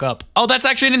late to look up. Oh, that's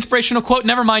actually an inspirational quote.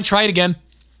 Never mind. Try it again.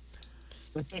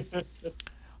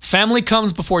 Family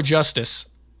comes before justice.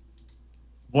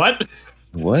 What?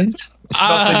 What?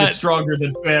 Nothing is stronger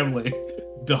than family.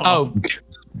 Dog. Oh,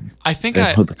 I think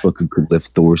That motherfucker could lift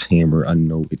Thor's hammer. I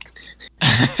know it.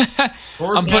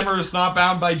 Thor's hammer is not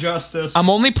bound by justice. I'm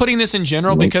only putting this in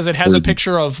general Like, because it has a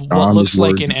picture of what Dom looks is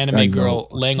like worthy. an I anime know. girl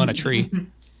laying on a tree.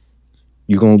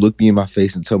 You gonna look me in my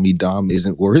face and tell me Dom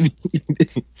isn't worthy?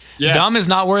 Yes. Dom is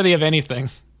not worthy of anything.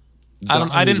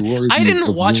 I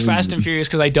didn't watch Fast and Furious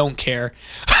because I don't care.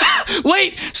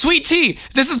 Wait, Sweet Tea,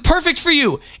 this is perfect for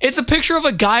you. It's a picture of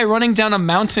a guy running down a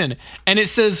mountain, and it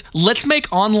says, "Let's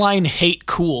make online hate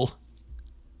cool."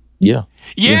 Yeah.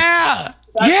 Yeah,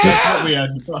 That's what we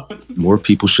had thought. More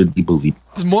people should be bullied.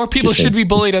 More people should be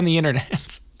bullied on the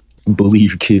internet.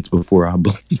 Believe kids before I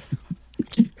believe.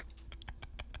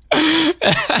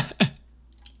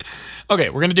 Okay,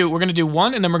 we're gonna do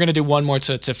one, and then we're gonna do one more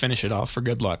to finish it off for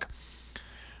good luck.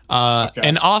 Okay.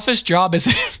 An office job is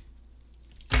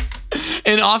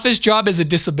a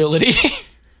disability.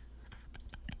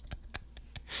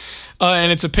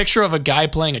 And it's a picture of a guy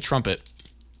playing a trumpet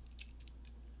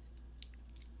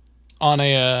on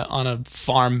a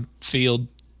farm field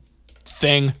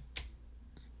thing.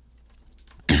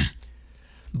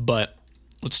 But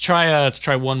let's try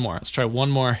one more.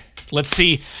 Let's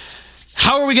see.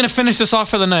 How are we gonna finish this off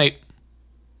for the night?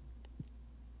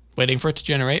 Waiting for it to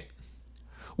generate.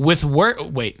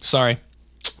 Wait, sorry.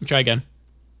 Try again.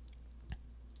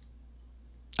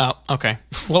 Oh, okay.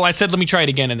 Well, I said let me try it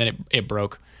again, and then it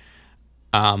broke.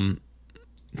 I'm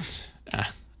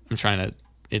trying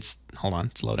to. Hold on,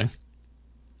 it's loading.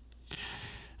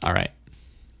 All right,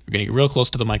 we're gonna get real close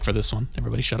to the mic for this one.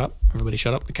 Everybody, shut up.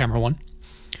 The camera one.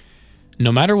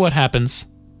 No matter what happens,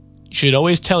 you should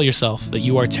always tell yourself that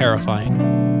you are terrifying.